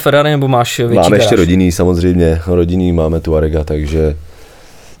Mercedes a Ferrari, nebo máš větší Máme garáž? ještě rodinný, samozřejmě, rodinný máme Tuarega, takže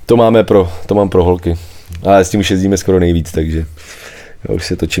to mám pro holky. Ale s tím už jezdíme skoro nejvíc, takže už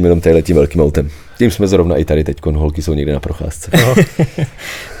se točíme jenom tím velkým autem. Tím jsme zrovna i tady teď, holky jsou někde na procházce.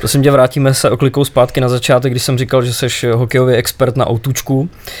 Prosím tě, vrátíme se oklikou zpátky na začátek, když jsem říkal, že jsi hokejový expert na autůčku.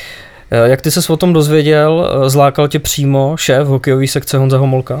 Jak ty ses o tom dozvěděl, zlákal tě přímo šéf hokejové sekce Honza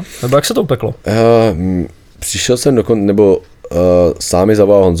Homolka? Nebo jak se to upeklo? Přišel jsem sám mi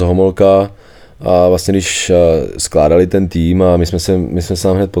zavolal Honza Homolka a vlastně když skládali ten tým a my jsme se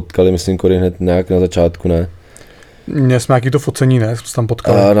tam hned potkali, myslím, hned nějak na začátku, ne? Měli jsme nějaký to focení, ne? Jsme tam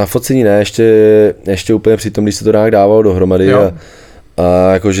potkali. Na focení ne, ještě úplně při tom, když se to nějak dávalo dohromady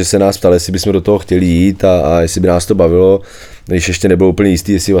A jakože se nás ptali, jestli bychom do toho chtěli jít a jestli by nás to bavilo, když ještě nebylo úplně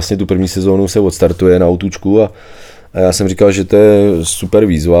jistý, jestli vlastně tu první sezónu se odstartuje na Outučku a já jsem říkal, že to je super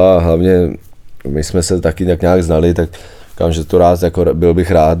výzva a hlavně my jsme se taky nějak znali, tak říkám, že to rád, jako byl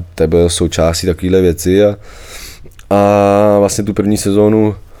bych rád, to byl součástí takovéhle věci a vlastně tu první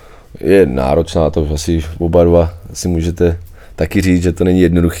sezónu je náročná, to asi oba dva si můžete taky říct, že to není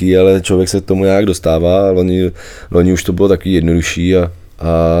jednoduchý, ale člověk se k tomu nějak dostává a loni už to bylo taky jednodušší a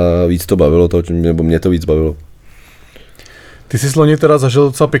víc to bavilo, nebo mě to víc bavilo. Ty jsi loni teda zažil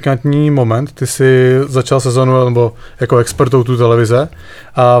docela pikantní moment, ty jsi začal sezonu nebo jako expertou tu televize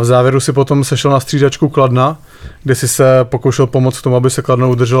a v závěru si potom sešel na střídačku Kladna, kde jsi se pokoušel pomoct k tomu, aby se Kladno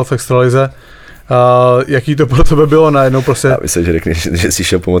udrželo v extralize. Jaký to pro tebe bylo najednou prostě? Já myslím, že řekneš, že jsi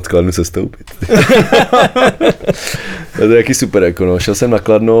šel pomoct Kladnu se stoupit. To je taky super, jako no. Šel jsem na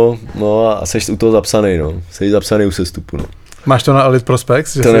Kladno, no a seš u toho zapsaný, no. Jsi zapsaný u sestupu, no. Máš to na Elite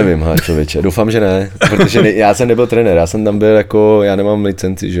Prospects? To nevím, člověče, doufám, že ne, protože já jsem nebyl trenér, já jsem tam byl jako, já nemám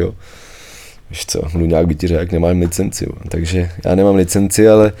licenci, že jo. Víš co, Luňák by ti řekl, nemám licenci, takže já nemám licenci,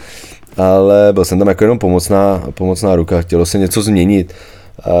 ale byl jsem tam jako jenom pomocná ruka, chtělo se něco změnit.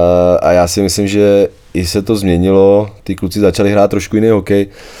 A já si myslím, že i se to změnilo, ty kluci začali hrát trošku jiný hokej,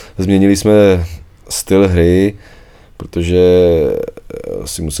 změnili jsme styl hry, protože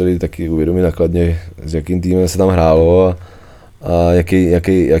si museli taky uvědomit nakladně, s jakým týmem se tam hrálo a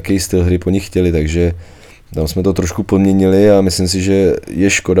jaký styl hry po nich chtěli, takže tam jsme to trošku podměnili a myslím si, že je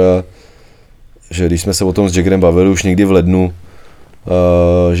škoda, že když jsme se o tom s Jaggerem bavili už někdy v lednu,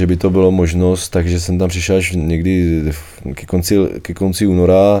 že by to bylo možnost, takže jsem tam přišel až někdy ke konci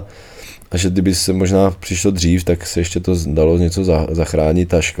února a že kdyby se možná přišlo dřív, tak se ještě to dalo něco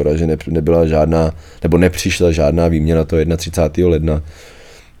zachránit a škoda, že nebyla žádná, nebo nepřišla žádná výměna toho 31. ledna,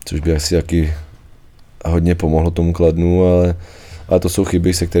 což by asi taky hodně pomohlo tomu Kladnu, ale to jsou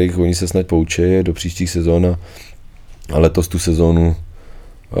chyby, se kterých oni se snad poučí do příštích sezón a letos tu sezónu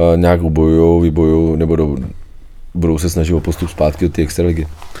nějak vybojujou, nebo budou se snažit o postup zpátky do té extraligy.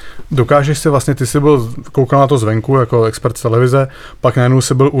 Dokážeš si vlastně, ty jsi byl, koukal na to zvenku jako expert z televize, pak najednou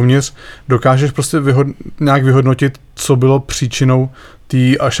jsi byl uvnitř, dokážeš prostě nějak vyhodnotit, co bylo příčinou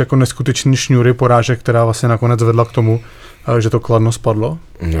té až jako neskutečný šňůry porážek, která vlastně nakonec vedla k tomu, že to Kladno spadlo?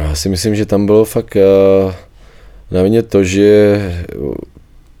 No, já si myslím, že tam bylo fakt na mě to, že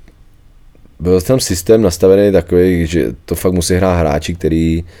byl tam systém nastavený takový, že to fakt musí hrát hráči,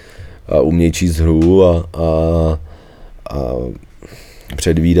 který umějí číst hru a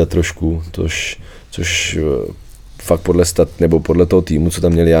předvídat trošku, což fakt podle toho týmu, co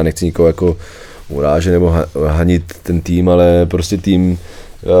tam měli, já nechci nikoho jako urážet nebo hanit ten tým, ale prostě tým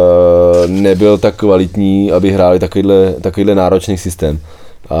nebyl tak kvalitní, aby hráli takovýhle náročný systém.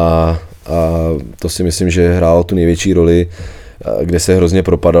 A to si myslím, že hrálo tu největší roli, kde se hrozně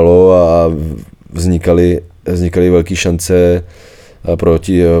propadalo a vznikaly velké šance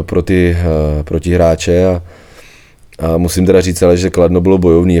pro ty hráče a musím teda říct, ale že Kladno bylo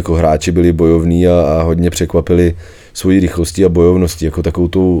bojovný, jako hráči byli bojovní a hodně překvapili svojí rychlostí a bojovností, jako takovou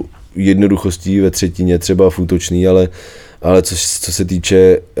tou jednoduchostí ve třetině, třeba v útočný, ale co se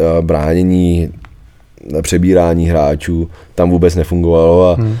týče bránění, přebírání hráčů, tam vůbec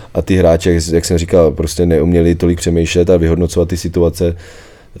nefungovalo a ty hráči, jak jsem říkal, prostě neuměli tolik přemýšlet a vyhodnocovat ty situace,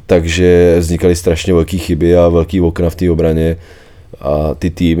 takže vznikaly strašně velké chyby a velký okna v té obraně a ty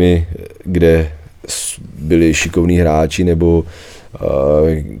týmy, kde byli šikovní hráči nebo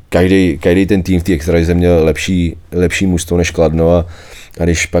každý ten tým v té extralize měl lepší mužstvo než Kladno a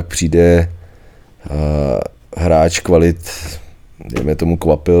když pak přijde hráč kvalit, dejme tomu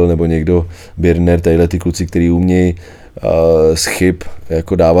Kvapil nebo někdo, Birner, tadyhle ty kluci, který umějí z chyb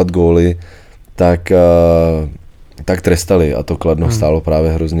jako dávat góly, tak trestali a to Kladno stálo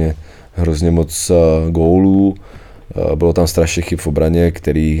právě hrozně moc gólů. Bylo tam strašně chyb v obraně,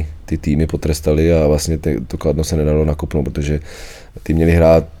 který ty týmy potrestali a vlastně to Kladno se nedalo nakopnout, protože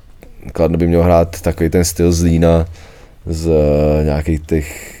Kladno by mělo hrát takový ten styl Zlína z nějakých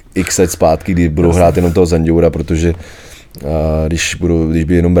těch x let zpátky, kdy budou hrát jenom toho Zanďoura, protože když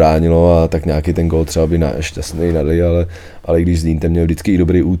by jenom bránilo, tak nějaký ten gól třeba by šťastný nadali, ale když Zlín ten měl vždycky i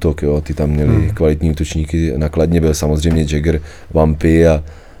dobrý útok, jo, ty tam měli kvalitní útočníky, na Kladně byl samozřejmě Jagger, Vampy a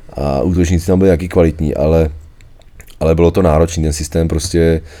útočníci tam byli nějaký kvalitní, ale bylo to náročný, ten systém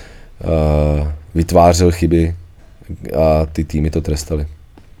prostě vytvářel chyby a ty týmy to trestaly.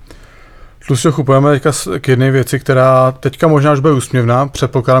 Tlusťochu, pojďme teďka k jedné věci, která teďka možná už bude úsměvná,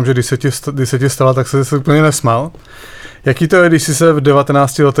 předpokládám, že když se ti stala, tak se úplně nesmál. Jaký to je, když jsi se v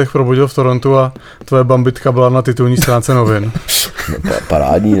 19 letech probudil v Torontu a tvoje bambitka byla na titulní stránce novin? No,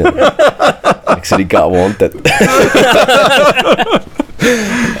 parádní, ne? Jak se říká wanted.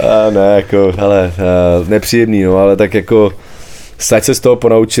 Ne, jako, hele, nepříjemný, no, ale tak jako, ať se z toho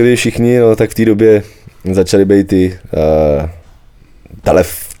ponaučili všichni, no, tak v té době začaly být ty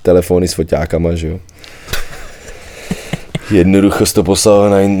telefony s foťákama, že jo. Jednoducho to poslal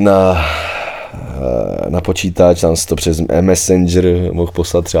na počítač, tam se to přes Messenger mohl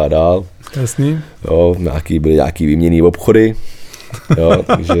poslat třeba dál. Jasný. Jo, byly nějaký výměnný obchody, jo,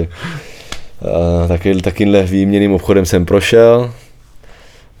 takže takýmhle výměnným obchodem jsem prošel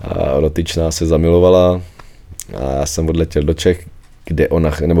a dotyčná se zamilovala a já jsem odletěl do Čech, kde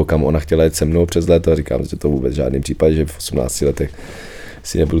ona, nebo kam ona chtěla jet se mnou přes léto a říkám, že to vůbec v žádném případě, že v 18 letech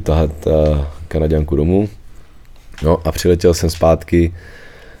si nebudu tahat Kanaďanku domů. No a přiletěl jsem zpátky,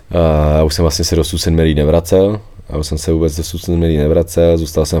 já už jsem vlastně se do Sault Ste. Marie nevracel,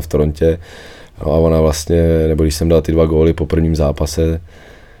 zůstal jsem v Torontě a ona vlastně, nebo když jsem dal ty 2 góly po prvním zápase,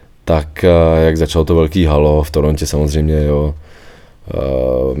 tak jak začalo to velký halo v Torontě samozřejmě, jo,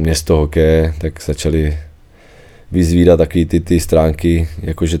 město hokeje, tak začali vyzvídat takový ty stránky,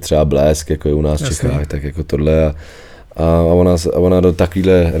 jakože třeba Blesk, jako je u nás v Čechách, tak jako tohle a ona do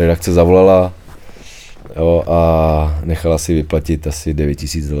takovéhle redakce zavolala, jo, a nechala si vyplatit asi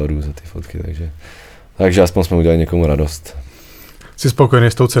 $9,000 za ty fotky, takže aspoň jsme udělali někomu radost. Jsi spokojený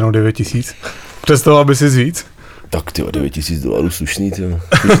s tou cenou 9,000? Představoval by si víc? Tak tyjo, $9,000 slušný, tyjo.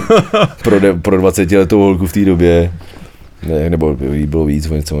 pro 20letou holku v té době, ne, nebo jí bylo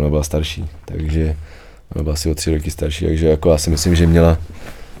víc, ona byla starší, takže ona byla asi o 3 roky starší, takže jako já si myslím, že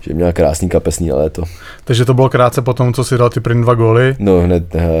měla krásný kapesní léto. Takže to bylo krátce po tom, co si dal ty první 2 góly? No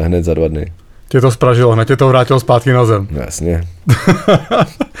hned za 2 dny. Tě to spražilo, hned tě to vrátilo zpátky na zem. No, jasně.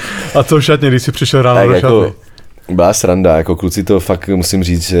 A co v šatně, když jsi přišel ráno do šatny? Jako, byla sranda, jako kluci to fakt musím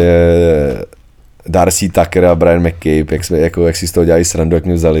říct, že Darcy Tucker a Brian McCabe, jak si z toho dělali srandu, jak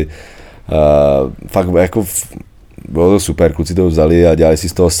mě vzali. Fakt jako bylo to super, kluci to vzali a dělali si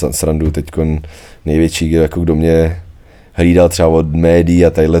z toho srandu. Teďkon největší, jako kdo mě hlídal třeba od médií a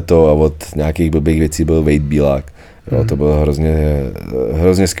tadyhleto a od nějakých blbých věcí byl Wade Bílák. Jo, to byl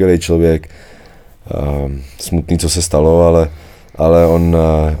hrozně skvělý člověk. Smutný, co se stalo, ale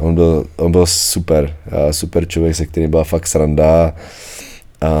on byl super člověk, se kterým byla fakt sranda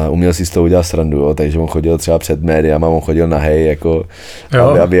a uměl si z toho udělat srandu, jo, takže on chodil třeba před médiama, on chodil nahej, jako,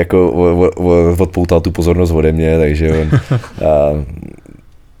 aby jako odpoutal tu pozornost ode mě, takže on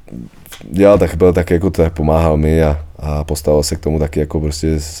dělal tak jako to pomáhal mi a postavil se k tomu taky jako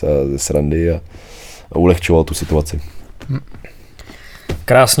prostě z srandy a ulehčoval tu situaci.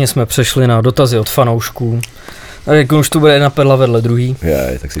 Krásně jsme přešli na dotazy od fanoušků. A jak už tu bude jedna perla vedle druhý.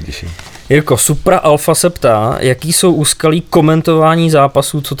 Tak se těším. Jirko, Supra Alfa se ptá, jaký jsou úskalí komentování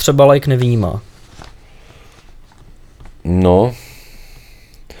zápasů, co třeba like nevnímá? No,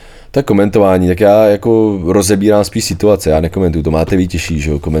 tak komentování, tak já jako rozebírám spíš situace, já nekomentuju, to máte těžší,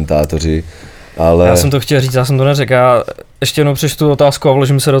 že jo, komentátoři, ale... Já jsem to chtěl říct, já jsem to neřekl, já ještě jednou přečtu otázku a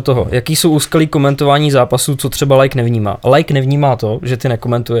vložím se do toho. Jaký jsou úskalí komentování zápasů, co třeba like nevnímá? Like nevnímá to, že ty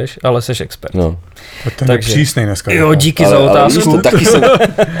nekomentuješ, ale jsi expert. No. Ten je přísnej dneska. Jo, díky za otázku. Ale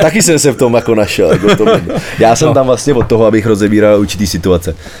taky jsem se v tom jako našel. Jako já jsem tam vlastně od toho, abych rozebíral určitý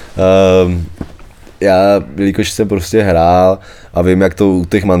situace. Já, jelikož jsem prostě hrál a vím, jak to u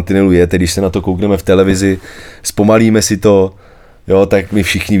těch mantinelů je, když se na to koukneme v televizi, zpomalíme si to, jo, tak my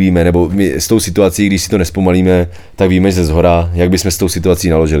všichni víme, nebo my s tou situací, když si to nespomalíme, tak víme ze zhora, jak bychom s tou situací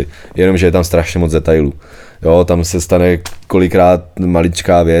naložili. Jenomže je tam strašně moc detailů. Jo, tam se stane kolikrát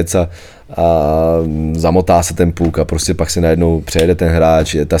maličká věc a zamotá se ten puk a prostě pak se najednou přejede ten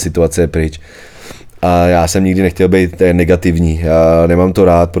hráč, ta situace je pryč. A já jsem nikdy nechtěl být negativní, já nemám to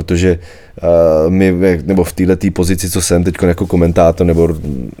rád, protože nebo v této pozici, co jsem teď jako komentátor nebo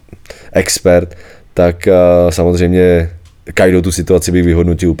expert, tak samozřejmě každou tu situaci bych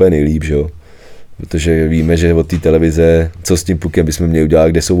vyhodnotil úplně nejlíp, že jo? Protože víme, že od té televize, co s tím pukem bychom měli udělat,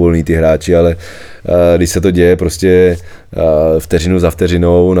 kde jsou volní ty hráči, ale když se to děje prostě vteřinu za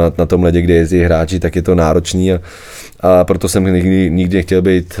vteřinou na tom ledě, kde jezdí hráči, tak je to náročný a proto jsem nikdy nechtěl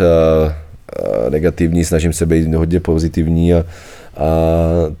být negativní, snažím se být hodně pozitivní a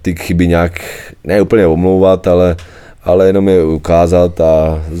ty chyby nějak ne úplně omlouvat, ale jenom je ukázat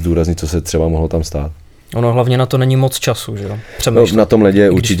a zdůraznit, co se třeba mohlo tam stát. Ono hlavně na to není moc času, že jo? No, na tom ledě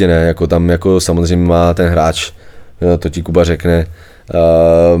určitě ne, jako tam jako samozřejmě má ten hráč, to ti Kuba řekne,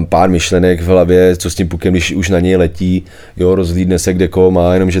 pár myšlenek v hlavě, co s tím pukem, když už na něj letí, jo, rozhlídne se kde koho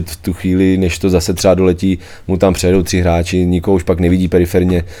má, jenomže v tu chvíli, než to zase třeba doletí, mu tam přejedou 3 hráči, nikoho už pak nevidí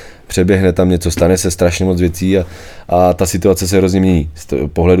periferně, přeběhne tam něco, stane se strašně moc věcí a ta situace se hrozně mění. Z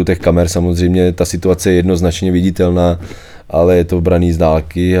pohledu těch kamer samozřejmě ta situace je jednoznačně viditelná, ale je to braný z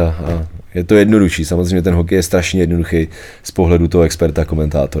dálky a Je to jednodušší, samozřejmě ten hokej je strašně jednoduchý z pohledu toho experta,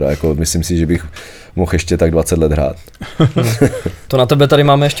 komentátora. Jako, myslím si, že bych mohl ještě tak 20 let hrát. To na tebe tady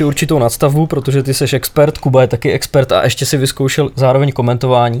máme ještě určitou nadstavbu, protože ty seš expert, Kuba je taky expert a ještě si vyzkoušel zároveň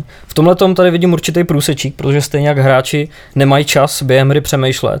komentování. V tomhletom tady vidím určitý průsečík, protože stejně jak hráči nemají čas během hry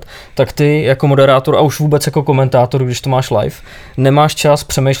přemýšlet, tak ty jako moderátor a už vůbec jako komentátor, když to máš live, nemáš čas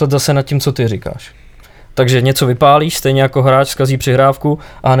přemýšlet zase nad tím, co ty říkáš. Takže něco vypálíš, stejně jako hráč zkazí přihrávku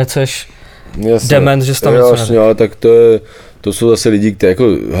a hned seš dement, že jsi tam něco jasně, ale tak to jsou zase lidi, kteří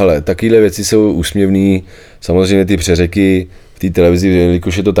jako, hele, takovéhle věci jsou úsměvný, samozřejmě ty přeřeky v té televizi,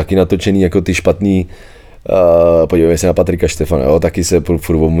 jelikož je to taky natočený jako ty špatný, podívejme se na Patrika Štefana, jo, taky se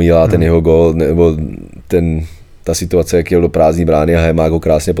furt omílá ten jeho gól, nebo ta situace, jak jel do prázdný brány a Hemák ho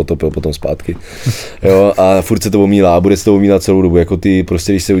krásně potopil potom zpátky. Jo, a furt se to omílá, bude se to omílat celou dobu, jako ty,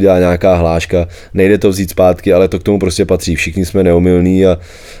 prostě když se udělá nějaká hláška, nejde to vzít zpátky, ale to k tomu prostě patří, všichni jsme neomylní a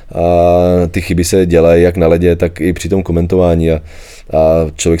ty chyby se dělají jak na ledě, tak i při tom komentování a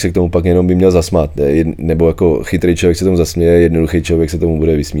člověk se k tomu pak jenom by měl zasmát, nebo jako chytrý člověk se tomu zasměje, jednoduchý člověk se tomu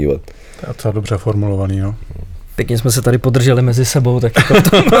bude vysmívat. To je dobře formulovaný, no. Pěkně jsme se tady podrželi mezi sebou, tak jako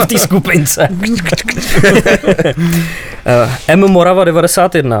v té skupince. M. Morava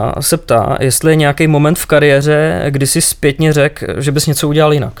 91 se ptá, jestli je nějaký moment v kariéře, kdy jsi zpětně řekl, že bys něco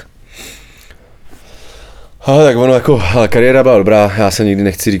udělal jinak. Tak ono jako, kariéra byla dobrá, já se nikdy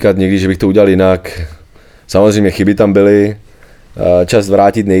nechci říkat někdy, že bych to udělal jinak. Samozřejmě chyby tam byly, čas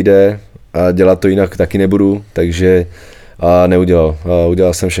vrátit nejde a dělat to jinak taky nebudu, takže neudělal.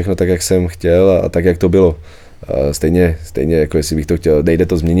 Udělal jsem všechno tak, jak jsem chtěl a tak, jak to bylo. Stejně jako jestli bych to chtěl, nejde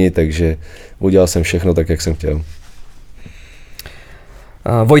to změnit, takže udělal jsem všechno tak, jak jsem chtěl.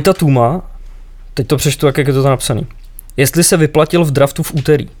 Vojta Tuma, teď to přečtu, jak je to napsaný. Jestli se vyplatil v draftu v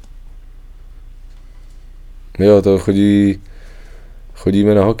úterý? Jo, to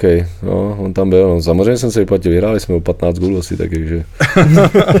chodíme na hokej, no, on tam byl, no, samozřejmě jsem se vyplatil, vyhráli jsme o 15 gólů asi, takže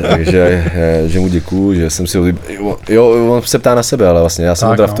že mu děkuju, že jsem si jo, on se ptá na sebe, ale vlastně já jsem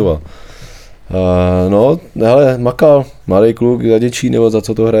ho draftoval. No, hele, makal, mladý kluk, zaděčí, nebo za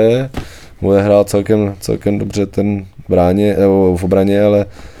co to hraje, bude hrát celkem dobře ten v obraně, ale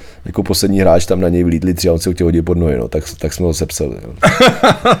jako poslední hráč tam na něj vlídli 3 a on se ho chtěl hodit pod nohy, no, tak jsme ho sepsali.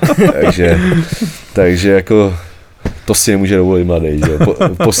 takže jako to si nemůže dovolit mladý, že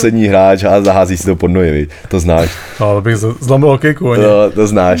poslední hráč a zahází si to pod nohy, to znáš. No, ale bych zlomil hokejku. To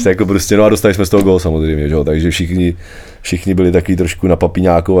znáš, tak jako prostě, no a dostali jsme z toho gól samozřejmě, že? Takže všichni byli taky trošku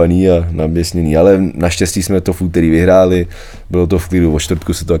napapiňákovaný a naběsněný, ale naštěstí jsme to v úterý vyhráli, bylo to v klidu, o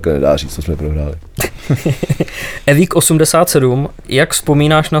čtvrtku se to takhle nedá říct, co jsme prohráli. Evík 87, jak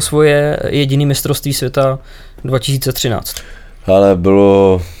vzpomínáš na svoje jediné mistrovství světa 2013? Ale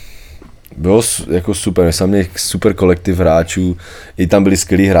bylo jako super, jsem měl super kolektiv hráčů, i tam byli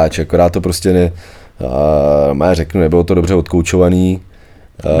skvělí hráči, akorát to prostě nebylo to dobře odkoučovaný.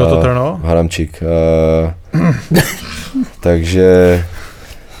 Kdo to trénoval? Haramčík. Takže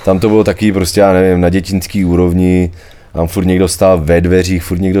tam to bylo taky prostě, já nevím, na dětinský úrovni, tam furt někdo stál ve dveřích,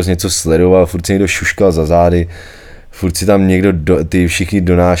 furt někdo něco sledoval, furt si někdo šuškal za zády, furt si tam někdo, ty všichni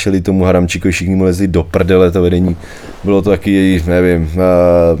donášeli tomu Haramčíkovi, všichni mu lezli do prdele to vedení, bylo to taky, nevím,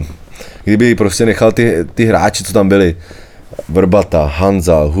 kdyby prostě nechal ty hráči, co tam byli, Vrbata,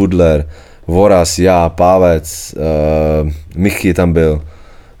 Hanzal, Hudler, Voras, já, Pávec, Michy tam byl,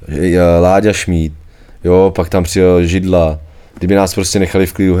 Láďa Šmíd, jo, pak tam přijel Židla, kdyby nás prostě nechali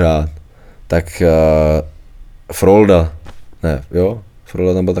v klidu hrát, tak Frolda,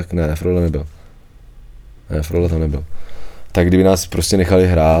 Frolda tam byl tak, Frolda nebyl. Frolda tam nebyl. Tak kdyby nás prostě nechali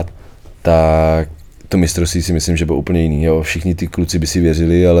hrát, tak to mistrovství si myslím, že bylo úplně jiný, jo, všichni ty kluci by si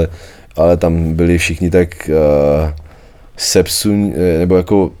věřili, ale tam byli všichni tak nebo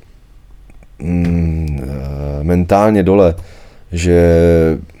jako mentálně dole, že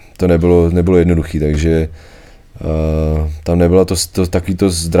to nebylo jednoduché, takže tam nebylo takový to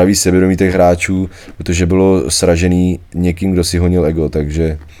zdravý sebevědomí těch hráčů, protože bylo sražený někým, kdo si honil ego,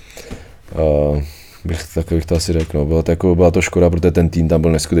 takže bych to asi řekl, no. Byla to škoda, protože ten tým tam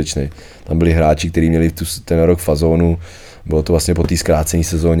byl neskutečný. Tam byli hráči, kteří měli ten rok fazónu, bylo to vlastně po té zkrácené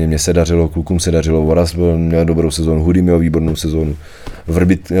sezóně, mně se dařilo, klukům se dařilo, Voras měl dobrou sezónu, Hudy měl výbornou sezónu,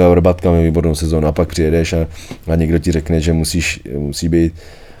 Vrbatka měl výbornou sezónu a pak přijedeš a někdo ti řekne, že musí být,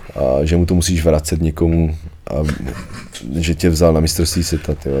 a že mu to musíš vracet někomu a že tě vzal na mistrovství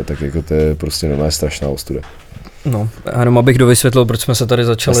světa, tak jako to je prostě normálně strašná ostuda. No, jenom abych dovysvětlil, proč jsme se tady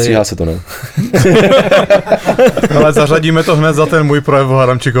začali... Stříhá se to, ne? Ale zařadíme to hned za ten můj projev o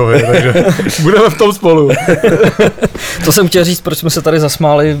Haramčíkovi, takže budeme v tom spolu. To jsem chtěl říct, proč jsme se tady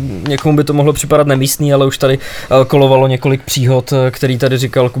zasmáli, někomu by to mohlo připadat nemístný, ale už tady kolovalo několik příhod, který tady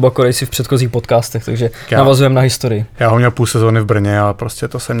říkal Kuba Korejsi v předchozích podcastech, takže navazujeme na historii. Já ho měl půl sezóny v Brně, ale prostě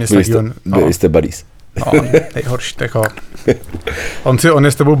to se mě snažil. Byli jste buddies. No, nejhorší, tako. On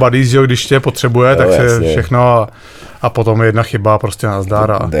je s tebou buddies, že jo, když tě potřebuje, tak se všechno a potom je jedna chyba prostě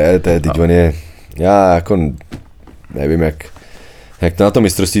nazdar. Teď on je, já jako nevím, jak to na to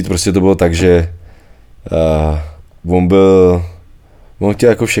mistrovství, prostě to bylo tak, že on chtěl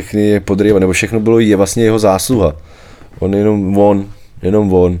jako všechny podrývat, nebo všechno bylo vlastně jeho zásluha. Jenom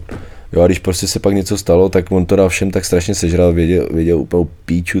on. Jo, a když prostě se pak něco stalo, tak on to dal všem tak strašně sežral, věděl úplně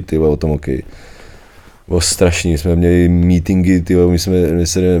píču, ty o tom hokej. Bylo strašný, jsme měli meetingy, ty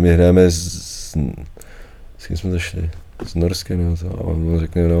my hrajeme s kým jsme zašli? S Norskem, no, a on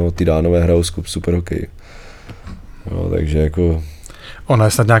řekne, no, ty Dánové hrajou super hokej. Jo, takže jako... Ona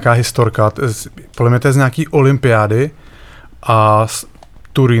je snad nějaká historka, podle mě to je z nějaký olympiády a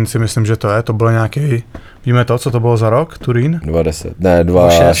Turín si myslím, že to bylo nějaký, víme to, co to bylo za rok, Turín? 2010, ne,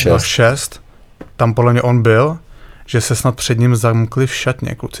 2006. Tam podle mě on byl, že se snad před ním zamkli v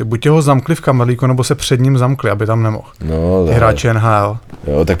šatně, kluci. Buď ho zamkli v kamelíku, nebo se před ním zamkli, aby tam nemohl. No, hráči NHL.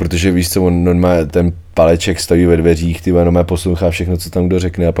 Jo, tak protože víš co, on normálně ten paleček stojí ve dveřích, ty normálně poslouchá všechno, co tam kdo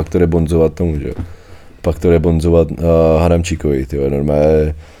řekne a pak to jde bonzovat tomu, že jo. Pak to jde bonzovat Haramčíkovi, ty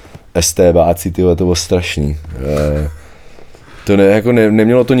normálně STBáci, ty to bylo strašný. To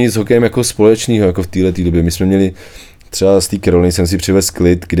nemělo to nic s hokejem jako společného, jako v této době. My jsme měli třeba z té Karoliny jsem si přivez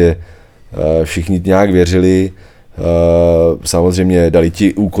klid, kde všichni nějak věřili, samozřejmě dali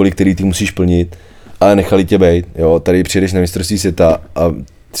ti úkoly, který ty musíš plnit, ale nechali tě bejt. Jo, tady přijedeš na mistrovství světa a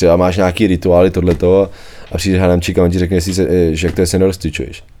třeba máš nějaký rituály tohleto a přijdeš Haramčík a on ti řekne, že jak to se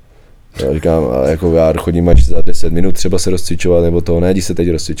nerozcvičuješ. Já říkám, jako já chodím až za 10 minut třeba se rozcvičovat, nebo to, ne, jdi se teď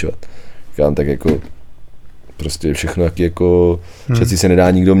rozcvičovat. Říkám, tak jako prostě všechno taky jako, přeci se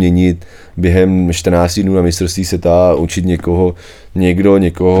nedá nikdo měnit během 14 dnů na mistrovství světa, učit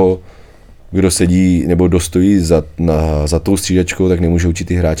někoho, kdo sedí nebo dostojí za tou střídačkou, tak nemůže učit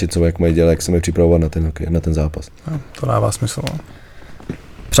ty hráče, co jak mají dělat, jak se mají připravovat na ten zápas. To dává smysl.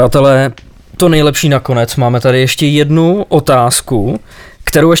 Přátelé, to nejlepší nakonec. Máme tady ještě jednu otázku,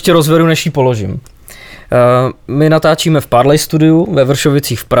 kterou ještě rozvedu, než ji položím. My natáčíme v Parley studiu ve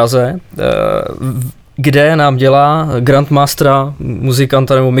Vršovicích v Praze, kde nám dělá grandmastera,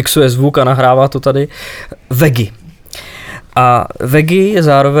 muzikanta nebo mixuje zvuk a nahrává to tady Vegi. A Vegi je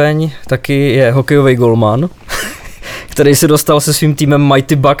zároveň taky hokejový golman, který se dostal se svým týmem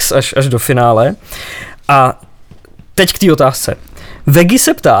Mighty Bucks až do finále. A teď k té otázce. Vegi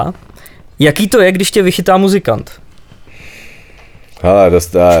se ptá, jaký to je, když tě vychytá muzikant? Hele,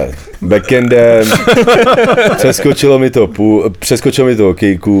 backendem, přeskočilo mi to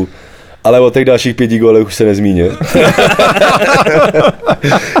hokejku, ale o těch dalších 5 gólech už se nezmínil.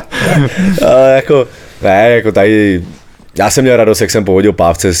 Ale jako tady, já jsem měl radost, jak jsem pohodil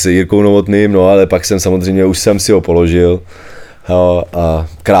pávce s Jirkou Novotným, no ale pak jsem samozřejmě, už jsem si ho položil a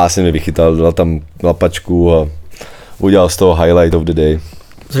krásně mi vychytal, dal tam lapačku a udělal z toho highlight of the day.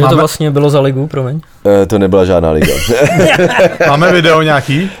 Cože to vlastně bylo za ligu, promiň? To nebyla žádná liga. Máme video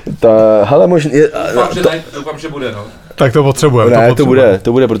nějaký? Hele, možná... Doufám, že bude, no. Tak to potřebujeme. Ne,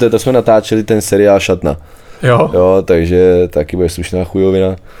 to bude, protože to jsme natáčeli ten seriál Šatna. Jo, takže taky bude slušná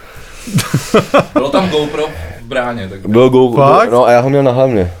chujovina. Bylo tam GoPro v bráně. Tak... Bylo GoPro, no a já ho měl na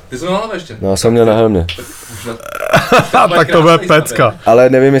helmě. Ty jsi ho měl ještě? No, já jsem měl na helmě. Tak to bude pecka. Ale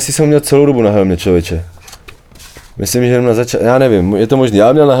nevím, jestli jsem měl celou dobu na helmě, člověče. Myslím, že na já nevím, je to možné.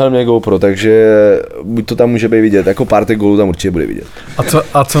 Já měl na helmě GoPro, takže buď to tam může být vidět, jako pár těch gólů tam určitě bude vidět.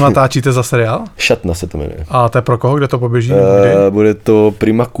 A co natáčíte za seriál? Šatna se to jmenuje. A to je pro koho, kde to poběží? Bude to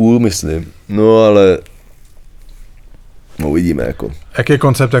Prima Cool, myslím. No ale no, uvidíme jako. Jaký je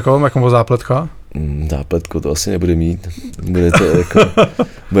koncept jako zápletka? Zápletko to asi nebude mít. Bude to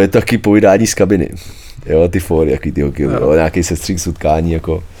bude to taky povídání z kabiny. Jo, ty fóry, jaký ty hokej, nějaký sestřík z utkání,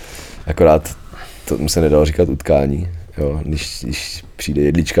 jako akorát to se nedalo říkat utkání, jo, když přijde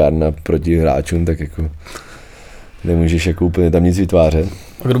jedličkárna proti hráčům, tak jako nemůžeš jako úplně tam nic vytvářet.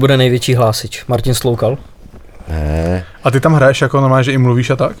 A kdo bude největší hlásič? Martin Sloukal? Ne. A ty tam hraješ jako normálně, že i mluvíš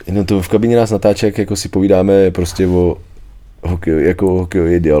a tak? No to v kabině nás natáčí, jako si povídáme prostě o hokej, jako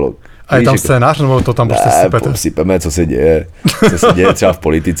hokejový dialog. A je tam scénář, nebo to tam prostě sypete? Sypeme, co se děje třeba v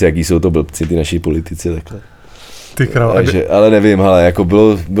politice, jaký jsou to blbci, ty naši politici, takhle. Takže, ale nevím, hele, jako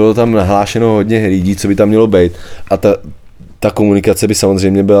bylo tam nahlášeno hodně lidí, co by tam mělo být a ta komunikace by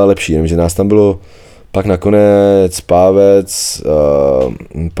samozřejmě byla lepší, že nás tam bylo Pak nakonec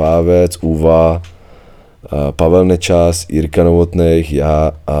Pávec, Uva, Pavel Nečas, Jirka Novotnej,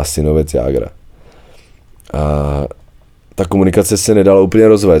 já a synovec Jágra. A ta komunikace se nedala úplně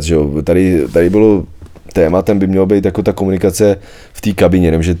rozvést, že jo. Tady bylo tématem by mělo být jako ta komunikace v té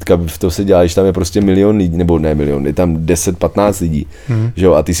kabině, nevím, že to se dělá, když tam je prostě milion lidí, nebo ne milion, je tam 10-15 lidí, že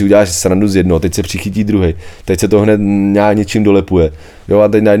jo, a ty si uděláš srandu z jednoho, teď se přichytí druhý, teď se to hned něčím dolepuje, jo, a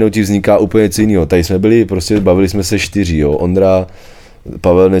teď najednou ti vzniká úplně něco jiného. Tady jsme byli, prostě bavili jsme se 4, jo, Ondra,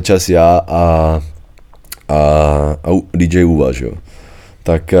 Pavel Nečas, já a DJ Uva, že jo.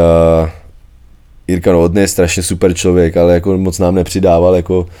 Tak Jirka Novotný je strašně super člověk, ale jako moc nám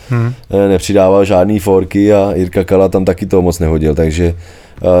nepřidával žádný forky a Jirka Kala tam taky toho moc nehodil, takže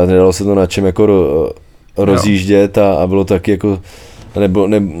nedalo se to na čem jako rozjíždět a bylo to taky jako,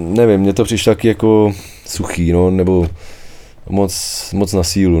 nevím, mně to přišlo taky jako suchý, no, nebo moc na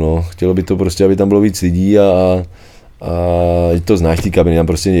sílu, no. Chtělo by to prostě, aby tam bylo víc lidí a to znáš té kabiny, tam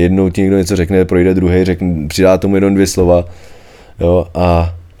prostě jednou ti někdo něco řekne, projde druhý, přidá tomu 1-2 slova, jo,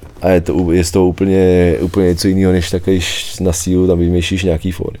 a je z toho úplně něco jiného, než tak, když na sílu tam vymýšlíš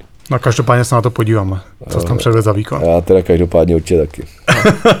nějaký fóry. No každopádně se na to podíváme, co jsi tam předvedl za výkon. Já teda každopádně určitě taky.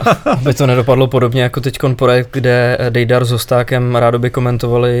 Aby to nedopadlo podobně jako teďkon projekt, kde Dejdar s Hostákem rádoby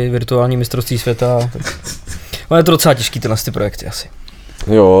komentovali virtuální mistrovství světa. No je to docela těžký tyhle projekty asi.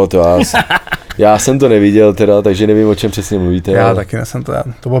 Jo, já jsem to neviděl teda, takže nevím, o čem přesně mluvíte. Já taky nesem to,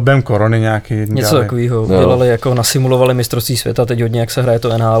 to bylo během korony nějaký. Něco takového, dělali jako nasimulovali mistrovství světa, teď hodně jak se hraje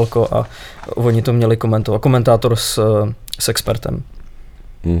to NHL a oni to měli komentovat, komentátor s expertem.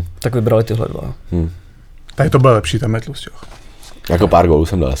 Tak vybrali tyhle dva. Tady to bylo lepší, tam je Tlusťoch. Jako pár gólů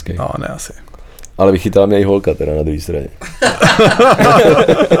jsem dal hezky. No, ne asi. Ale vychytala mě i holka teda na druhé straně.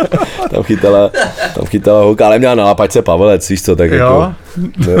 tam chytala holka, ale měla na lapačce Pavelec, víš co, tak jako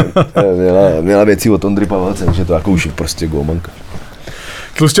měla věci od Ondry Pavelce, takže to jako už je prostě golmanka.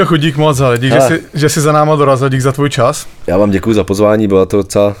 Tlusťo, dík moc, ale dík, že jsi za náma dorazil, dík za tvůj čas. Já vám děkuji za pozvání, byla to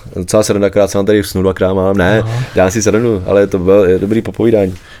docela sranda, krát jsem tady vsnul 2krát, mám, dělám si srandu, ale to bylo dobrý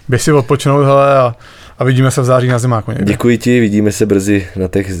popovídání. Běž si odpočinout, hele, a vidíme se v září na zimáku někde. Děkuji ti, vidíme se brzy na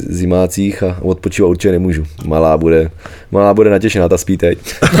těch zimácích a odpočívat určitě nemůžu. Malá bude natěšená, ta spí teď.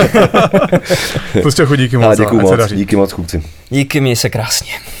 Tlusťo, díky moc. Děkuji moc, díky moc, kluci. Díky, měj se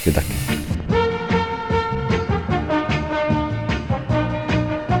krásně. Ty taky.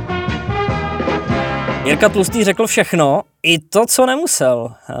 Jirka Tlustý řekl všechno, i to, co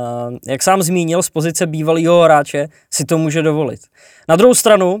nemusel. Jak sám zmínil, z pozice bývalého hráče si to může dovolit. Na druhou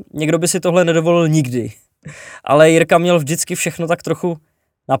stranu, někdo by si tohle nedovolil nikdy. Ale Jirka měl vždycky všechno tak trochu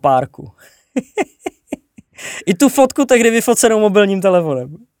na párku. I tu fotku tehdy vyfocenou mobilním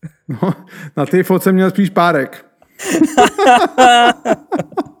telefonem. No, na té fotce měl spíš párek.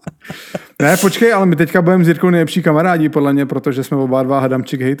 Ne, počkej, ale my teďka budeme s Jirkou nejlepší kamarádi, podle mě, protože jsme oba dva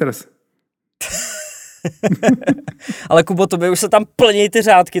Hadamčík haters. Ale Kubo, tobě už se tam plní ty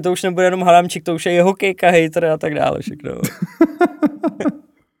řádky, to už nebude jenom Hadamčík, to už je hokejka, hater a tak dále všechno.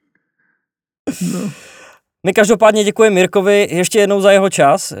 No. My každopádně děkujeme Mirkovi ještě jednou za jeho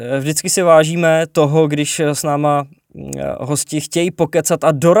čas. Vždycky si vážíme toho, když s náma hosti chtějí pokecat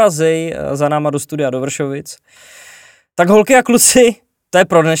a dorazí za náma do studia do Vršovic. Tak holky a kluci, to je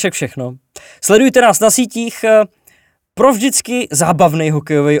pro dnešek všechno. Sledujte nás na sítích pro vždycky zábavný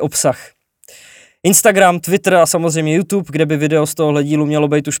hokejový obsah. Instagram, Twitter a samozřejmě YouTube, kde by video z tohohle dílu mělo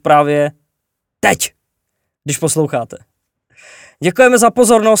být už právě teď, když posloucháte. Děkujeme za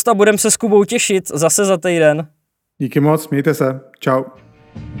pozornost a budeme se s Kubou těšit zase za týden. Díky moc, mějte se. Čau.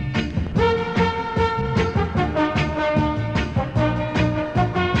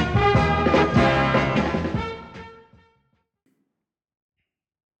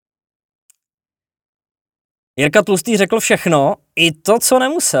 Jirka Tlustý řekl všechno, i to, co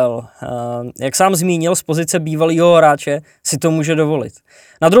nemusel. Jak sám zmínil, z pozice bývalého hráče si to může dovolit.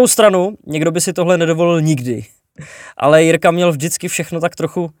 Na druhou stranu, někdo by si tohle nedovolil nikdy. Ale Jirka měl vždycky všechno tak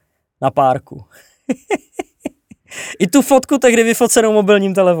trochu na párku. I tu fotku tehdy vyfocenou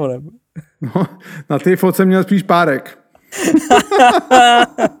mobilním telefonem. No, na té fotce měl spíš párek.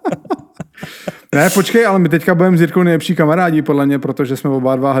 Ne, počkej, ale my teďka budeme s Jirkou nejlepší kamarádi, podle mě, protože jsme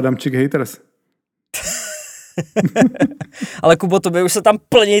oba dva Hadamčík haters. Ale Kubo, tobě už se tam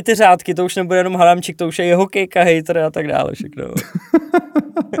plní ty řádky, to už nebude jenom Hadamčík, to už je hokejka, hater a tak dále všechno.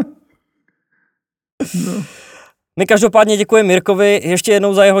 No. My každopádně děkujeme Mirkovi ještě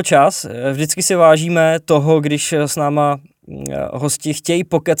jednou za jeho čas. Vždycky si vážíme toho, když s náma hosti chtějí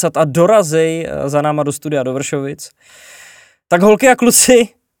pokecat a dorazí za náma do studia do Vršovic. Tak holky a kluci,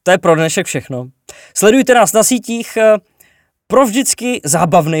 to je pro dnešek všechno. Sledujte nás na sítích pro vždycky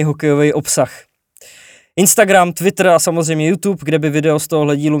zábavný hokejový obsah. Instagram, Twitter a samozřejmě YouTube, kde by video z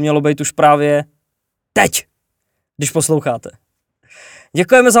tohohle dílu mělo být už právě teď, když posloucháte.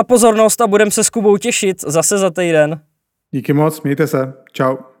 Děkujeme za pozornost a budeme se s Kubou těšit zase za týden. Díky moc, mějte se.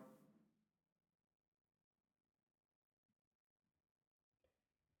 Čau.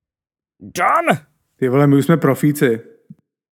 John! Ty vole, my už jsme profíci.